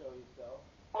that. Show yourself.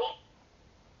 I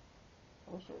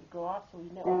wish it would go off so we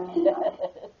know.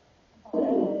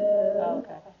 Oh,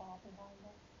 okay.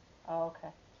 Oh, okay.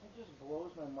 It just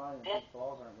blows my mind that these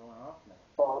balls aren't going off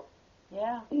now.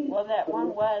 Yeah. Well, that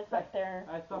one was up there.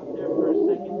 I thought there for a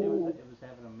second it was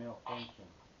having a malfunction.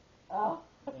 Oh.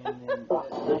 And then there's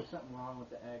something wrong with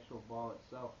the actual ball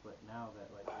itself, but now that,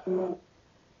 like,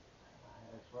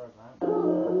 as far as I'm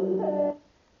concerned,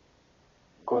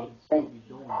 it should still be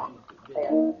doing it if it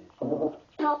didn't.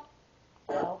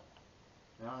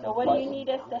 So what do you need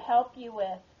us to help you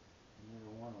with? Neither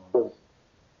one of them.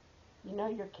 You know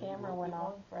your camera went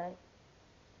off, right?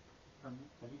 Have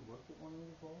you looked at one of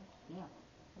these balls? Yeah.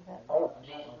 Is that I got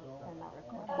I'm not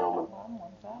recording? Well,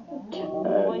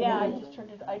 Well, yeah, I just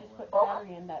put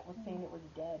battery in that was saying it was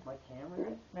dead. my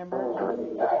camera? Remember?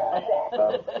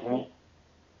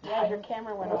 Yeah, your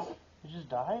camera went off. It just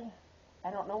died?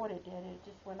 I don't know what it did. It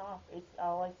just went off. It's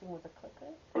all I seen was a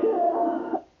clicker.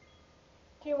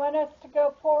 do you want us to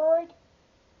go forward?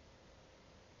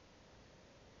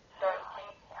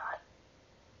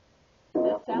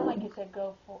 It sounded like it said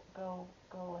go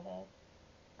ahead.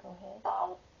 Go ahead.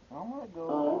 I'm gonna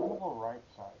go right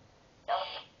side.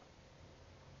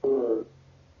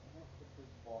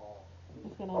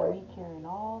 He's gonna have me carrying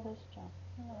all this junk.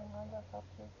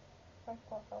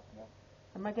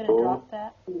 Am I gonna drop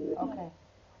that? Okay.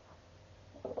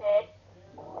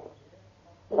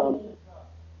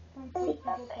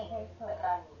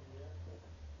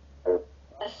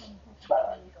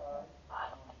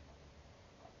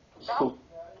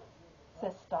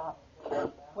 Says stop.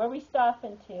 Where are we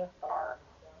stopping to?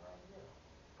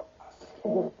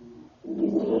 You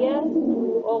see us?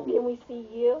 Oh, can we see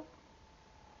you?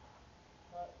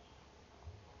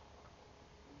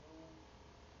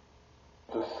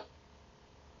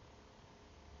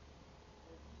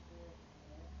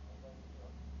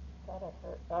 That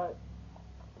hurt.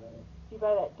 See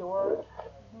by that door?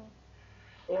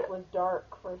 It was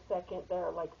dark for a second there,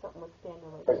 like something was standing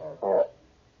right there.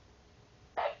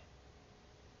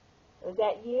 Is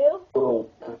that you?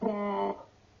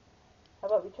 How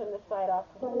about we turn this light off?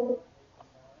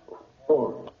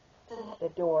 The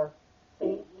door.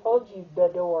 See? Told you the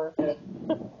door.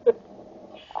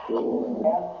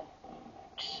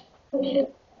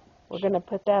 We're going to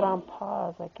put that on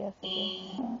pause, I guess.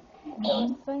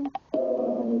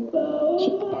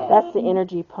 That's the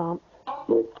energy pump.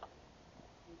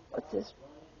 What's this?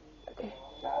 Okay.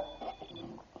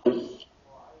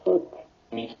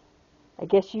 I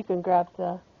guess you can grab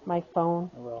my phone.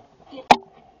 I will.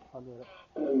 I'll get it.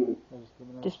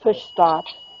 Just push stop.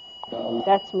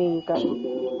 That's me. You got.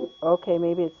 Okay,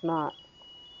 maybe it's not.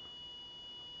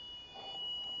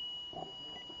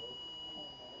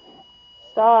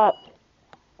 Stop.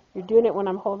 You're doing it when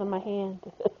I'm holding my hand.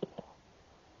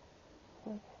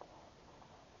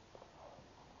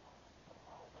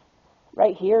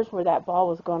 Right here's where that ball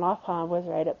was going off on, was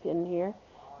right up in here.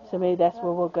 So maybe that's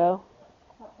where we'll go.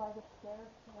 Up by the stairs.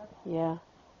 Yeah.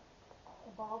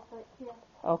 The ball's right here.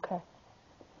 Okay.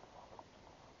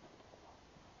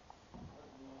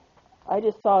 I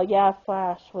just saw a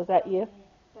flash. Was that you?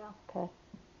 Yeah. Okay.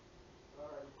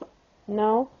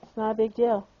 No, it's not a big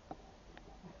deal.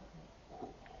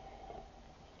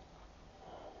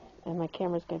 And my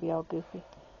camera's going to be all goofy.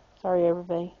 Sorry,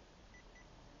 everybody.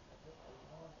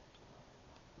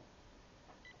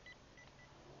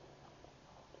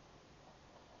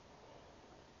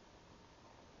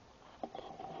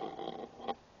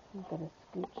 I'm going to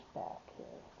scooch back here.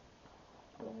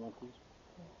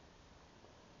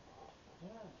 Yeah,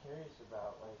 I'm curious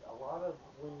about, like, a lot of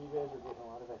when you guys are getting a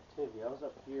lot of activity. I was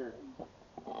up here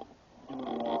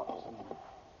doing walks and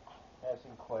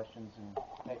asking questions and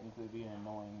technically being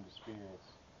annoying to spirits.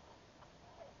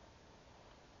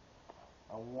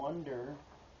 I wonder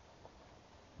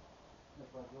if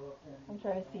I go up there and I'm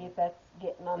trying to see if that's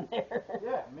getting on there.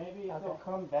 yeah, maybe they'll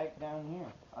come back down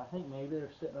here. I think maybe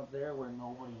they're sitting up there where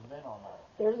nobody's been all night.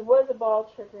 There was a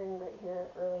ball triggering right here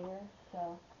earlier,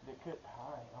 so. They could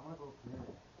hide. I'm gonna go through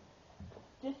it.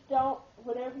 Just don't,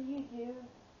 whatever you do,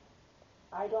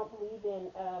 I don't believe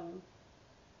in,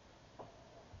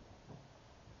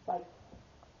 like,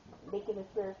 making the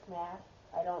spirits mad.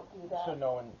 I don't do that. So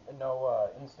no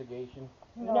instigation?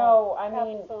 No, I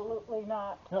mean. Absolutely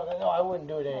not. No, I wouldn't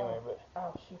do it anyway, but.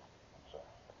 Oh, shoot. Sorry.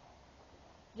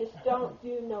 Just don't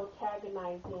do no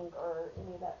tagonizing or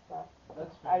any of that stuff.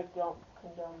 That's I fair. don't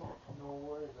condone that. No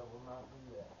worries, I will not do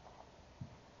that.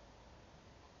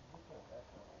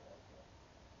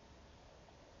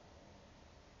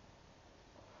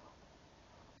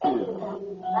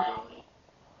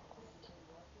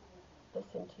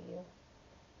 Listen to you.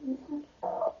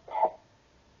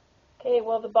 Okay,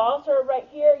 well the balls are right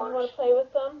here. You want to play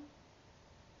with them?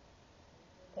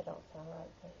 They don't sound right.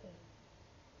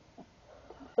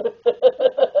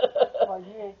 Well,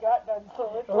 you ain't got none,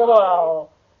 so it's Wow.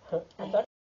 I'm talking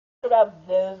about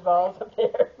those balls up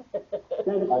there.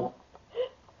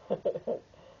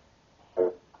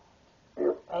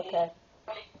 Okay.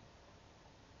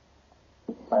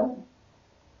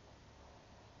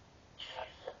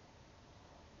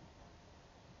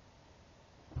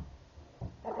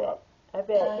 I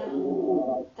bet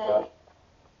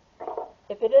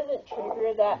if it doesn't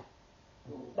trigger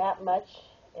that much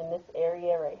in this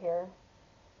area right here,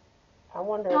 I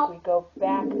wonder if we go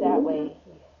back that way.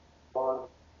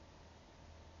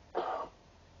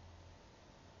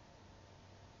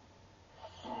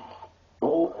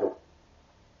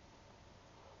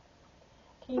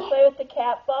 Can you play with the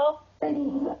cat ball?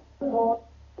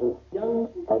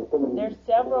 There's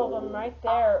several of them right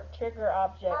there, trigger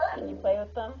objects. Can you play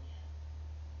with them?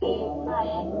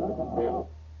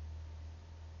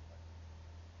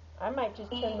 I might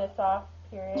just turn this off,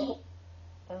 period,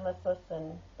 and let's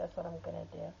listen. That's what I'm going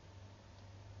to do.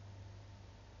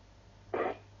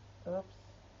 Oops.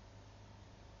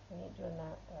 We ain't doing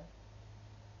that, though.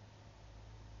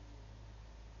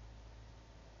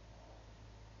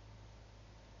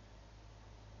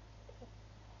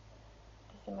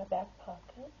 It's in my back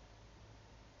pocket.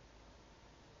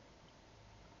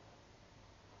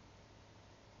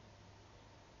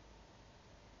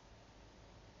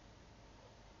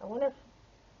 I wonder if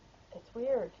it's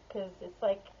weird, because it's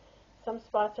like some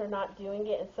spots are not doing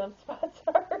it and some spots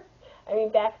are. I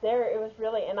mean, back there it was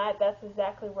really, and that's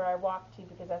exactly where I walked to,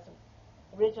 because that's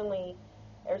originally,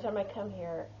 every time I come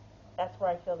here, that's where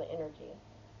I feel the energy,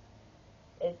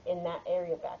 is in that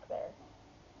area back there.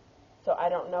 So I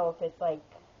don't know if it's like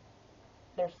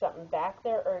there's something back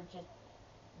there, or just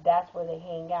that's where they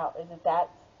hang out. Is it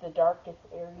that's the darkest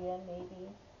area,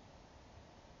 maybe?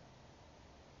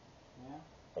 Yeah.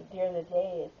 But during the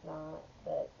day it's not,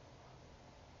 but...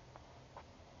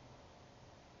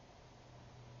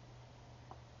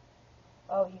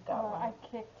 Oh, you got one. I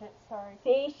kicked it, sorry.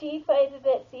 See, she plays with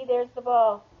it. See, there's the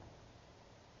ball.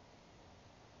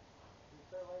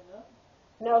 Is that lighting up?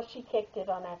 No, she kicked it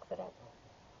on accident.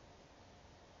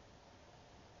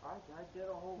 I did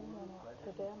a whole loop. I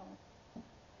didn't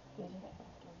Did you?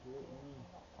 get any,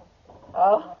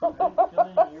 Oh. I didn't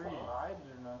feel any eerie vibes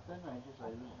or nothing. It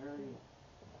was very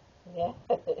Yeah.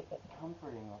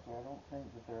 comforting up there. I don't think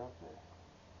that they're up there.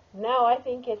 No, I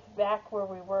think it's back where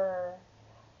we were,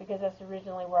 because that's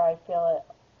originally where I feel it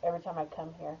every time I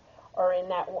come here. Or in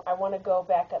that, I want to go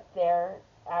back up there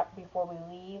before we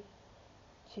leave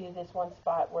to this one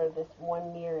spot where this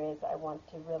one mirror is. I want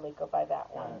to really go by that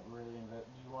one. Really,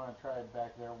 do you want to try it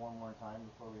back there one more time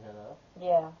before we head up?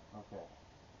 Yeah. Okay.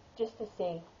 Just to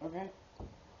see. Okay.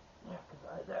 Yeah, because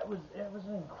it was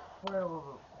an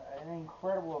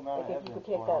incredible amount of Like if you evidence could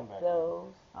pick going on up back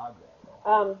those. there. I'll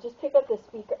grab it. Just pick up the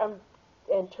speaker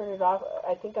and turn it off.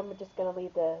 I think I'm just going to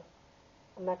leave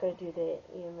I'm not going to do the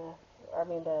the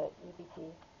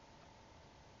EVP.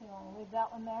 You want to leave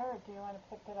that one there, or do you want to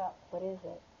pick it up? What is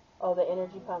it? Oh, the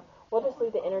energy pump. We'll just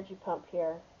leave the energy pump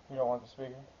here. You don't want the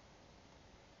speaker?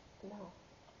 No.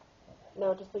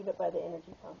 No, just leave it by the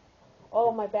energy pump.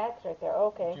 Oh, my back's right there.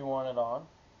 Okay. Do you want it on?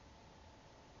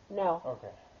 No. Okay.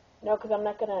 No, because I'm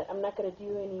not gonna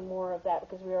do any more of that,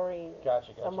 because we already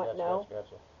Gotcha.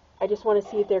 I just want to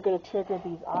see if they're gonna trigger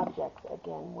these objects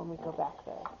again when we go back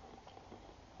there.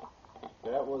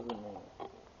 That wasn't me.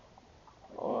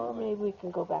 Or maybe we can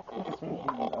go back this way.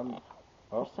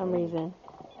 For some reason.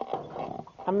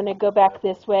 I'm gonna go back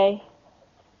this way.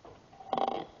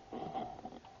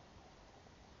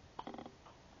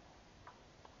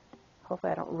 Hope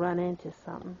I don't run into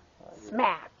something.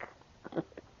 Smack!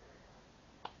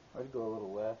 I'd go a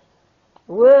little left.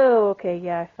 Whoa, okay,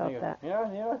 yeah, I felt that. Yeah,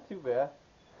 not too bad.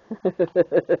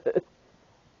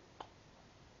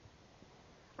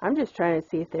 I'm just trying to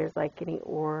see if there's like any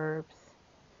orbs.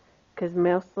 Because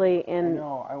mostly in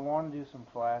I want to do some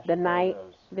flash the night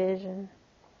photos, vision.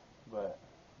 but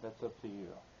that's up to you.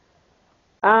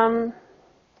 Um,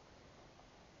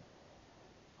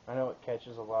 I know it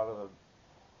catches a lot of the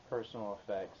personal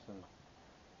effects, and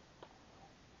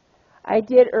I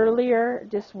did earlier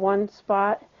just one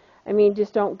spot. I mean,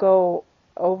 just don't go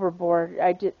overboard.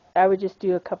 I would just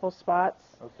do a couple spots.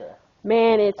 okay.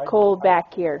 Man, it's cold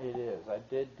back here. It is. I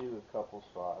did do a couple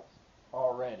spots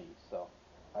already, so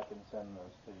I can send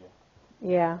those to you.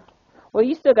 Yeah. Well,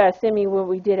 you still gotta send me what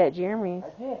we did at Jeremy's. I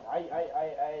did.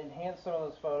 I enhanced some of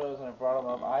those photos and I brought them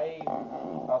up.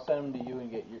 I'll send them to you and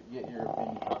get your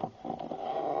opinion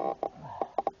on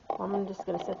them. I'm just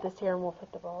gonna set this here and we'll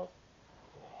put the balls.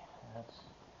 That's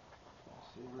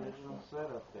the original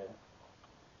setup there.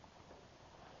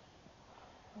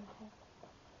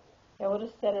 Yeah, we'll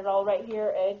just set it all right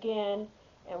here again,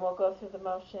 and we'll go through the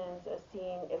motions of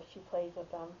seeing if she plays with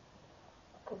them.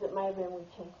 Because it might have been we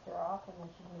chased her off and then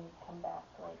she needed to come back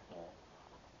right here.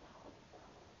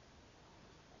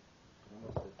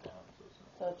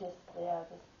 So just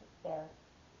there.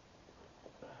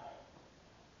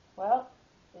 Well,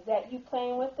 is that you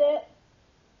playing with it?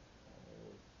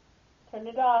 Turn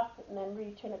it off and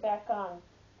then turn it back on.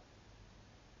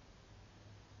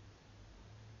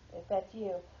 If that's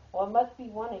you. Well, it must be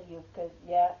one of you, because,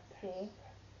 yeah, see?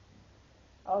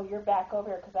 Oh, you're back over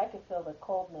here, because I can feel the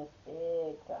coldness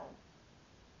big time.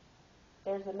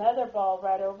 There's another ball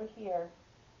right over here.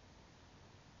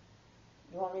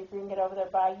 You want me to bring it over there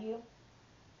by you?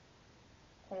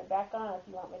 Turn it back on if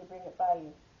you want me to bring it by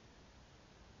you.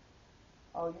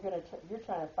 Oh, you're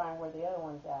trying to find where the other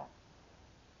one's at.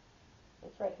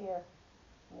 It's right here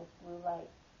in this blue light.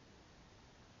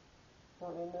 You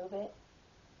want me to move it?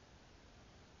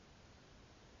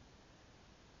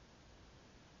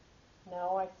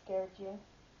 No, I scared you.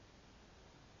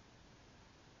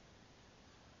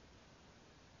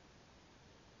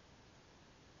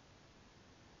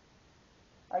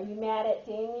 Are you mad at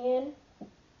Damien?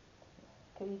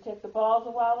 Because he took the balls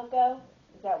a while ago?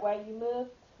 Is that why you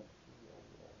moved?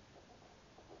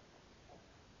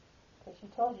 Because she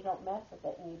told you don't mess with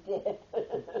it, and you did.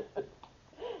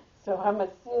 So I'm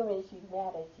assuming she's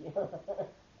mad at you.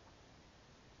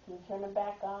 Can you turn it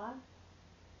back on?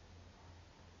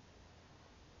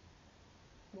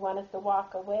 You want us to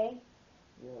walk away?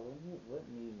 Yeah, let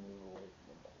me move away from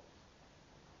the balls.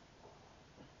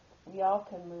 We all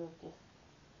can move just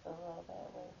a little bit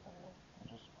away from this.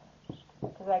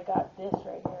 Because I got this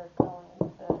right here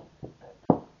going. So.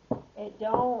 It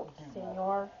don't,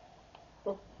 senor.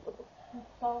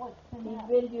 He's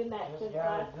been doing that since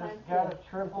last time. Just gotta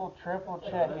triple check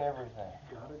everything.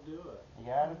 Gotta do it. You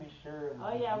gotta be sure.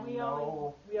 Oh yeah, we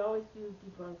always do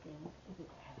debunking.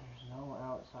 There's no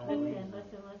outside Listen, reason.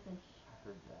 listen. I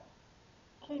heard that.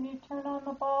 Can you turn on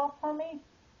the ball for me?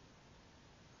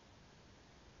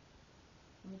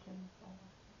 Let me turn this on.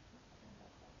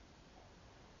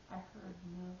 I heard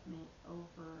movement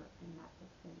over in that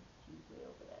vicinity way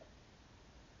over there.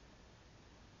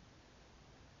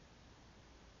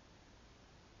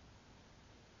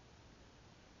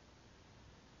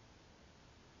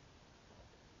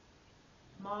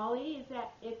 Molly, is that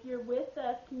if you're with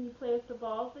us, can you play with the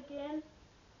balls again?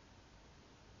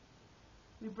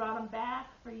 We brought them back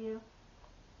for you.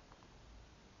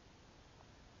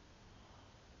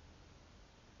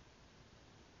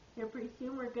 Here pretty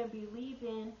soon we're going to be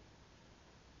leaving.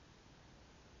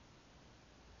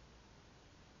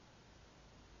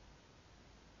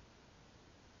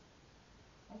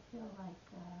 I feel like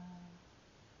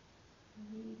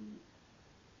maybe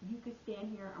you could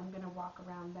stand here. I'm going to walk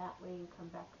around that way and come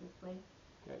back this way.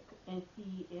 Okay. And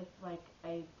see if like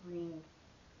I bring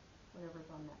whatever's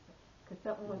on that side. Because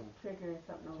something was triggering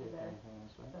something over there.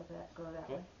 So that go that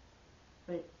way.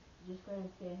 But just go ahead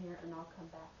and stand here and I'll come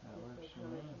back this way. Turn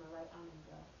my right arm and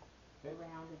go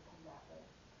around and come that way.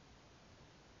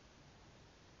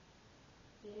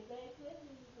 Stay back with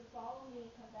me. You can follow me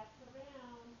and come back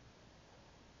around.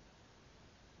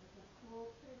 It's a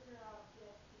cool trigger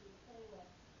object for you to play with.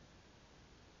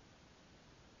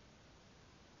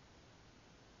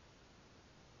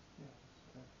 Yeah,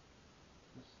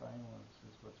 the silence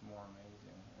is what's more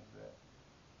amazing. Is that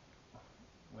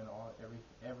when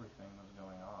everything was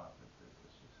going off, it's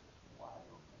just wild.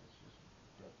 It's just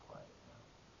dead quiet now.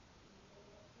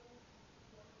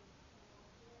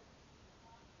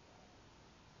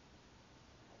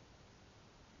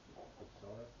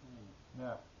 Bizarre thing.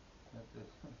 Yeah,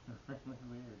 it's really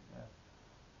weird. Yeah.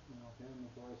 You know, hearing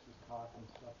the voices talk and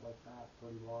stuff like that,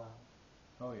 pretty wild.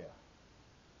 Oh yeah.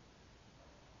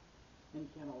 And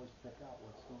you can't always pick out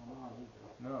what's going on either.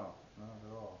 No, not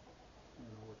at all. You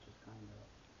know, which is kind of,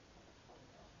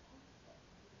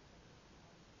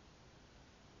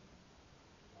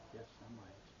 I guess,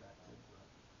 semi-expected, but.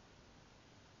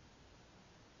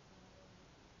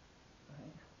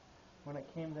 When I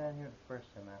came down here the first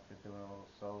time after doing a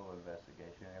little solo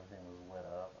investigation, everything was lit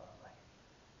up. I was like,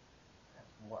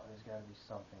 there's got to be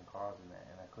something causing that,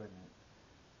 and I couldn't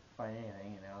find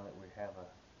anything. And now that we're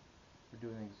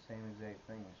doing the same exact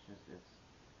thing. It's just it's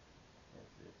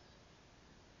just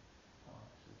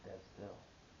dead still,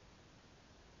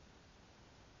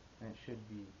 and it should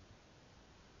be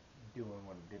doing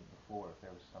what it did before if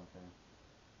there was something.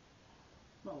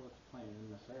 Well, it's playing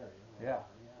in this area. Yeah,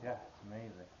 it's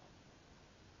amazing.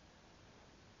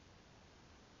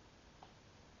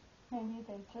 Maybe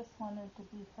they just wanted to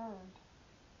be heard.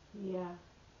 Yeah.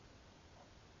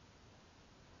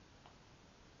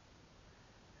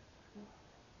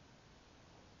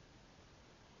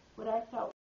 What I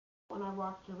felt when I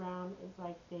walked around is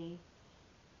like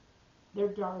they're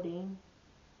darting.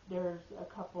 There's a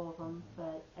couple of them,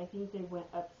 but I think they went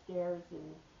upstairs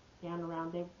and down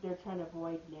around. They're trying to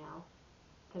avoid now.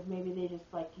 Because maybe they just,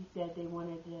 like you said, they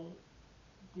wanted to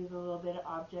do the little bit of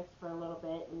objects for a little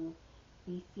bit and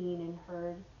be seen and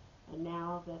heard. And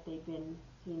now that they've been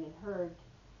seen and heard,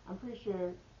 I'm pretty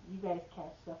sure you guys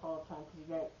catch stuff all the time because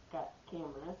you guys got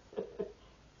cameras.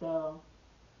 So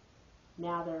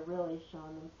now they're really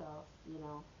showing themselves, you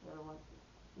know,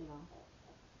 you know.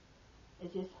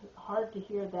 It's just hard to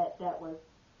hear that was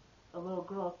a little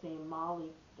girl saying Molly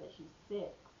that she's 6.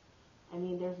 I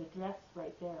mean, there's a dress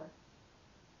right there.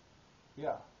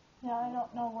 Yeah. Yeah, I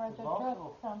don't know where the dress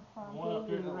come from. One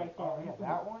Hanging right there. Oh yeah,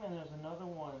 that one, and there's another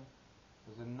one.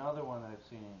 There's another one that I've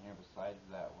seen in here besides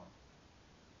that one.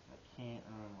 I can't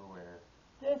remember where.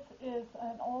 This is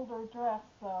an older dress,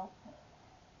 though.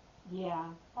 Yeah.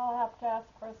 I'll have to ask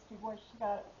Christy where she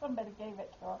got it. Somebody gave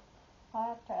it to her.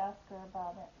 I'll have to ask her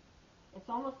about it. It's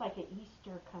almost like an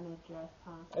Easter kind of dress,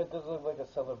 huh? It does look like a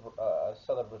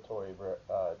celebratory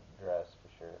dress for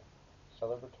sure.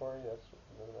 Celebratory, that's what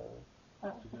that is.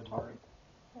 That's a good word.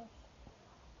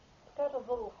 It's got a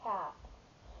little hat.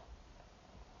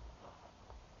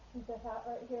 There's a hat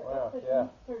right here. Wow, It's yeah. an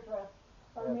Easter dress.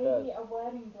 Or Yeah, it maybe does. a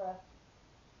wedding dress.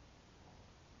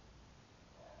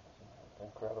 It's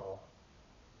incredible.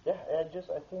 Yeah, I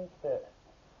think that.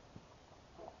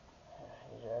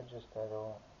 Yeah, I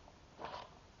don't.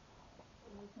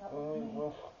 That was me.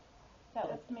 That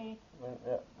was me.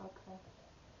 Okay.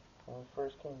 When we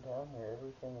first came down here,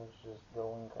 everything was just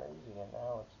going crazy, and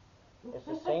now it's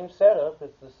the same setup,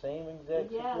 it's the same exact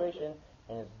situation,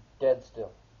 and it's dead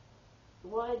still.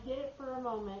 Well, I did it for a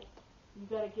moment. You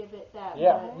got to give it that.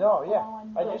 Yeah, no, yeah.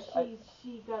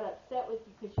 She got upset with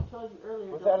you because she told you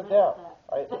earlier. Without a doubt,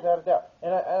 without a doubt,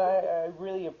 and I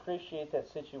really appreciate that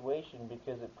situation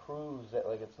because it proves that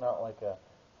like it's not like a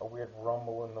weird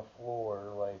rumble in the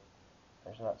floor, like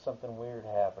there's not something weird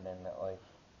happening. That like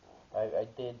I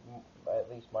did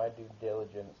at least my due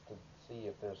diligence to see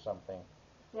if there's something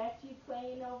That's you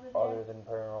playing over there? other than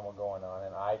paranormal going on,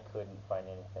 and I couldn't find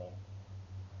anything.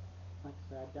 Like I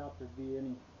said, I doubt there'd be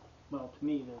any. Well, to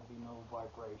me, there'd be no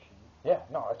vibration. Yeah,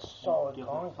 no, it's solid Gives it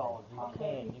concrete. solid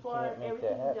Okay, You before can't make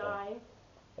everything that happen. dies,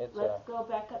 It's let's go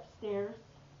back upstairs.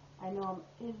 I know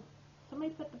is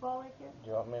somebody put the ball right here? Do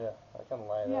you want me to? I can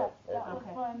lie Yes, that. that was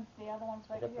Okay. one. The other one's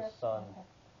I right got here. the sun. Okay.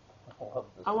 I love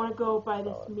the I want to sun. go by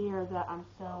this Solid. mirror that I'm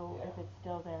so Yeah. if it's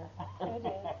still there. It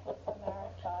is. It's in there.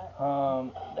 I saw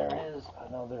it. There is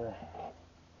another.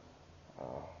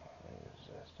 Oh, let me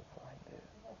use this to find it.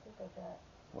 I think I got it.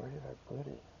 Where did I put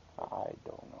it? I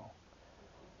don't know.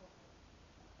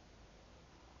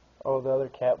 Oh, the other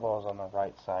cat ball's on the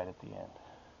right side at the end.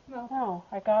 No,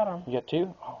 I got them. You got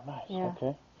 2? Oh, nice. Yeah.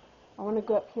 Okay. I want to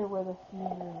go up here where the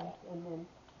mirror is, and then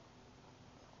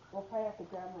we'll probably have to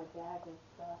grab my bag and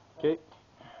stuff. Okay.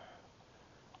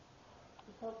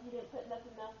 Just hope you didn't put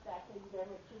nothing else back there. You better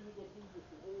make sure you didn't leave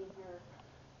any of your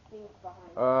things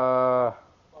behind.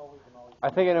 I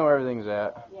think I know where everything's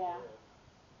at. Yeah.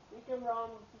 We can roam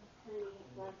these trees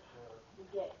once we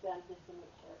get done just to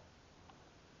make sure.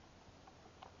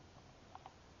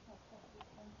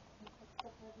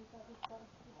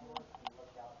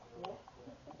 Yeah.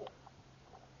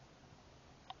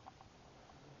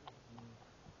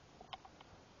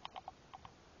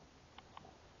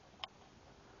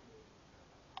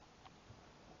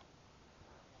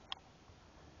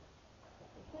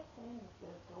 They kept saying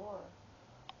there's a door.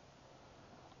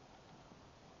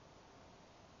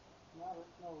 Yeah,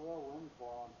 there's no real wind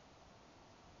blowing.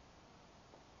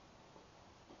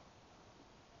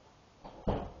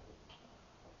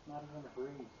 Not even a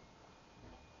breeze.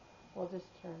 We'll just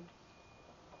turn.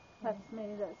 That's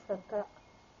me that said that.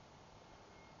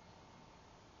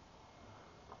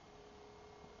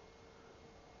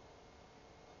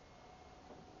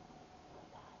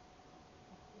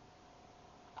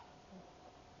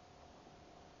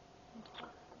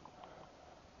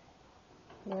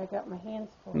 Yeah, I got my hands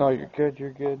full. No, you're good.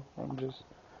 You're good. I'm just.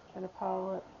 Trying to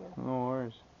power up here. No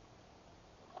worries.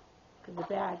 Cause the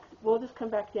bags. We'll just come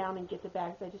back down and get the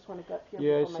bags. I just want to go up here.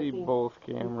 Yeah, before I see my both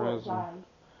before it cameras and dies.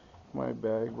 my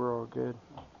bag. We're all good.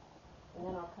 And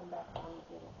then I'll come back down and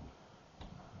get it.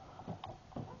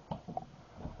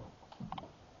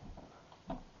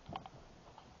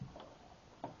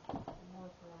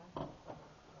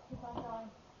 Keep on going.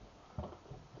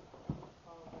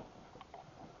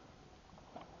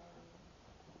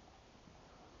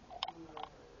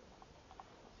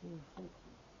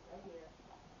 Right here.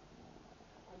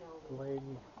 I know.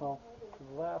 Lady, well, to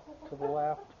the left, to the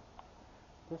left.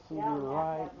 This will be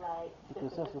right,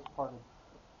 because this is part of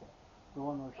the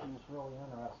one where she's really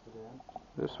interested in.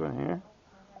 This one here?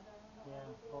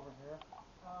 Yeah, over here.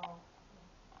 Oh.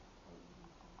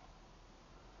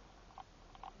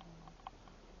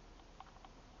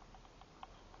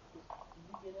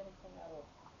 get anything out of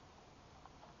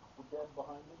the bed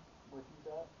behind him, where he's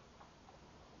at?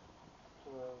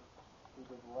 To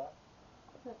the left?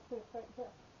 This is right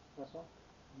here. This one?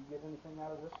 You get anything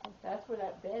out of this one? That's where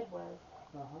that bed was.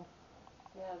 Uh-huh.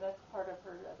 Yeah, that's part of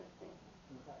her other thing.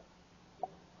 Okay.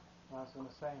 I was going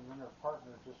to say, and then her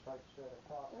partner just right straight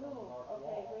across on the Ooh, north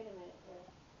okay, wall. wait a minute here.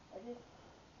 I just,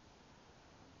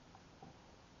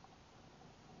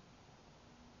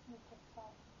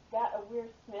 got a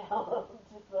weird smell.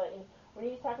 Just like, when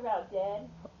you talk about dead,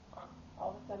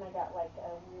 all of a sudden I got like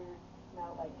a weird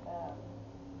smell, like,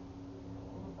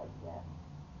 almost like death.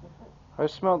 I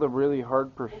smelled a really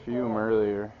hard perfume It's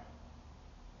earlier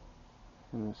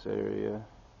in this area.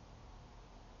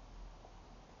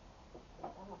 I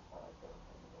almost felt like there was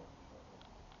something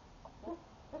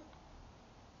there.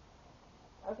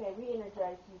 Okay, we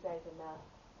energized you guys enough.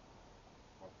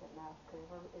 That's enough, because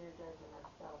we're energizing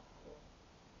ourselves too.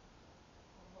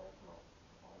 Where's my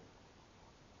light?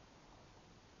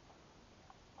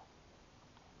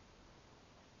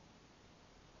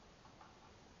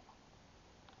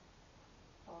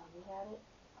 Oh, you had it?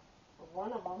 Or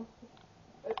one of them.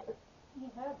 You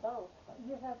have both.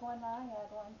 You have one, I had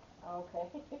one. Okay.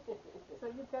 So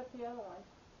you've got the other one.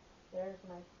 There's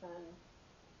my son.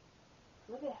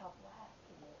 Look at how black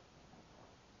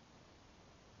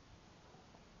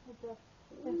it is.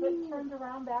 Is it turned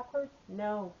around backwards?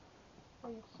 No. Are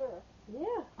you sure?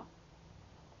 Yeah.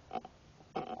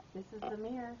 This is the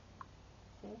mirror.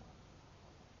 See?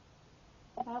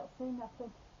 I don't see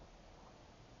nothing.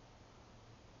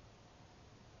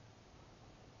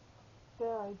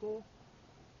 There I do.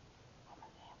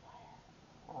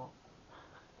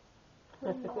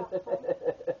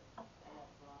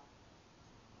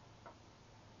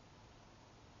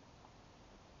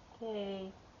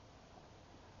 Okay.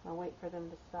 I'll wait for them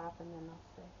to stop and then I'll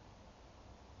say.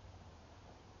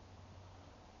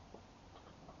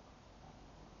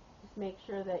 Just make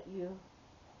sure that you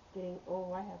getting,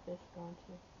 oh, I have this going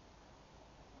too.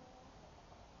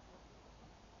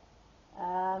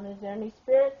 Is there any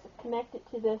spirits connected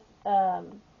to this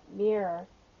mirror?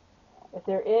 If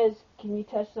there is, can you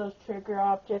touch those trigger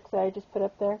objects that I just put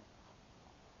up there?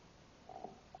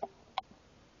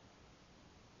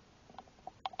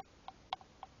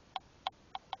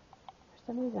 For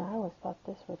some reason, I always thought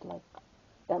this would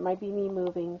that might be me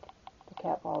moving the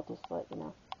cat ball, just to let you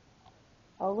know.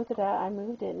 Oh, look at that. I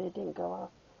moved it and it didn't go off.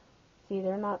 See,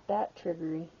 they're not that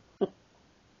triggery. Listen.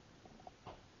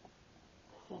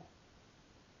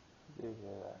 I did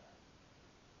hear that.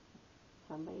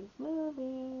 Somebody's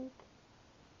moving.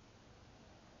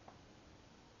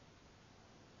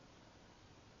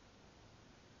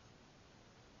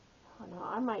 Oh no,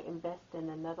 I might invest in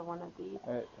another one of these.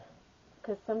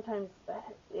 Because sometimes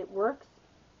it works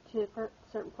to a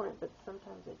certain point, but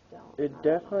sometimes it don't. It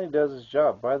definitely does its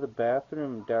job. By the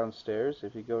bathroom downstairs,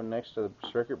 if you go next to the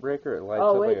circuit breaker, it lights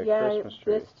up like a Christmas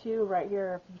tree. This too, right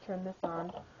here, if you turn this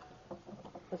on.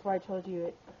 That's why I told you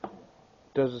it.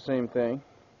 Does the same thing.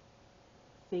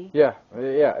 See? Yeah,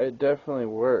 it definitely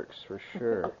works for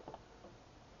sure.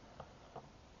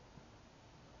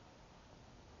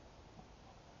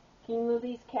 Can you move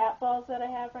these cat balls that I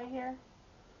have right here?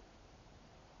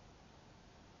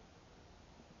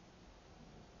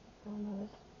 Oh no,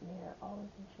 this mirror always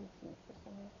intrigues me for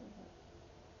some reason.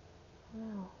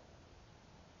 No.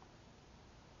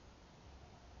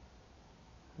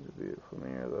 It's a beautiful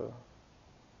mirror, though.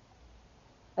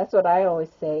 That's what I always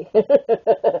say.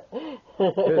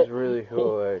 It's really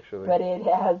cool, actually. But it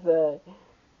has a,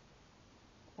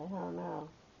 I don't know.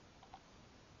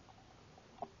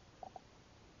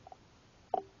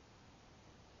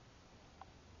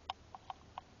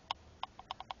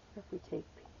 If we take,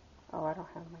 oh, I don't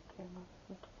have my camera.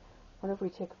 What if we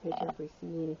take a picture if we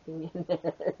see anything in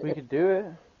there? We could do it.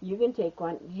 You can take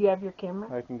one. Do you have your camera?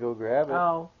 I can go grab it.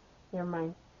 Oh, never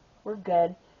mind. We're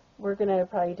good. We're going to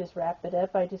probably just wrap it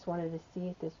up. I just wanted to see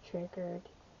if this triggered.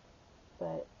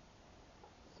 But,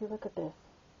 see, look at this.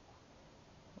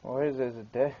 Why is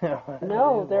it dead?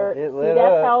 No, it lit see,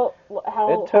 that's up. how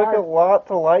it took hard, a lot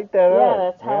to light that up. Yeah,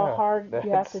 that's how hard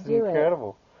you have to do That's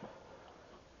incredible.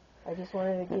 I just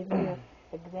wanted to give you an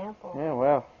example. Yeah,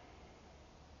 wow.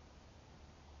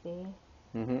 See?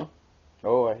 Mm-hmm.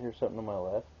 Oh, I hear something on my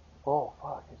left. Oh,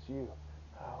 fuck, it's you.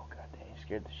 Oh, god dang, you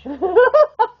scared the shit.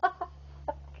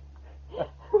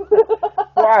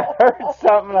 Well, I heard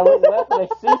something, I look left and I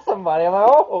see somebody. I'm like,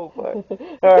 oh, fuck.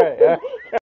 Alright, yeah.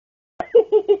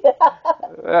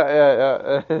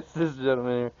 It's this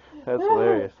gentleman here. That's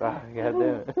hilarious. Ah, god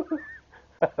damn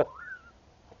it.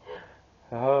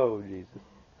 Oh, Jesus.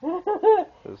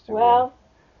 Well,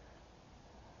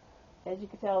 as you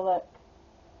can tell, look,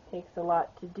 Takes a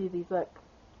lot to do these. Look.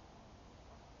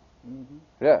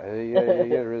 Yeah, you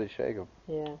gotta really shake them.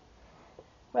 Yeah.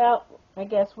 Well, I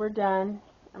guess we're done.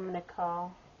 I'm gonna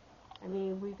call. I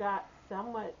mean, we got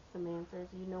somewhat some answers.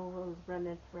 You know who's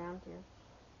running around here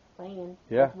playing.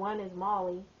 Yeah. One is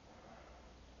Molly.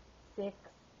 6.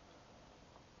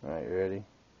 Alright, you ready?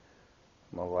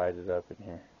 I'm gonna light it up in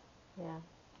here. Yeah.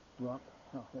 Well,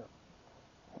 oh, here.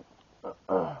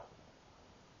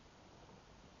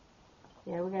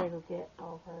 Yeah, we gotta go get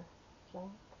all her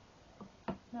junk.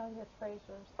 No, your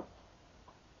tracers.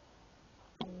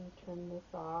 Let me turn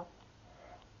this off.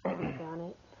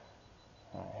 Done it.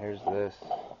 Alright, here's this.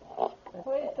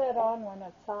 What is that on when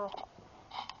it's off?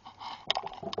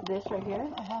 This right here?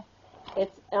 Uh-huh.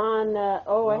 It's on, I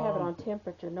have it on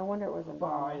temperature. No wonder it wasn't By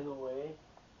on. the way,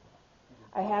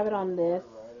 I have it on this,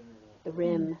 the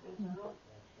rim.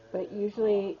 But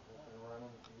usually, running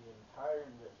the entire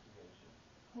investigation.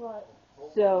 What?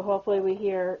 so hopefully we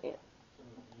hear it.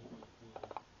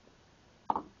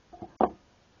 Type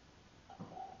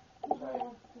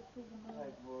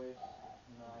voice,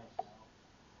 nice.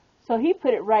 So he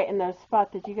put it right in the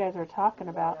spot that you guys were talking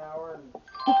about. 1 hour and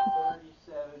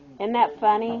 37. Isn't that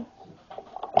funny?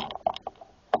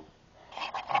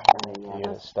 You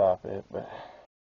gotta stop it, but.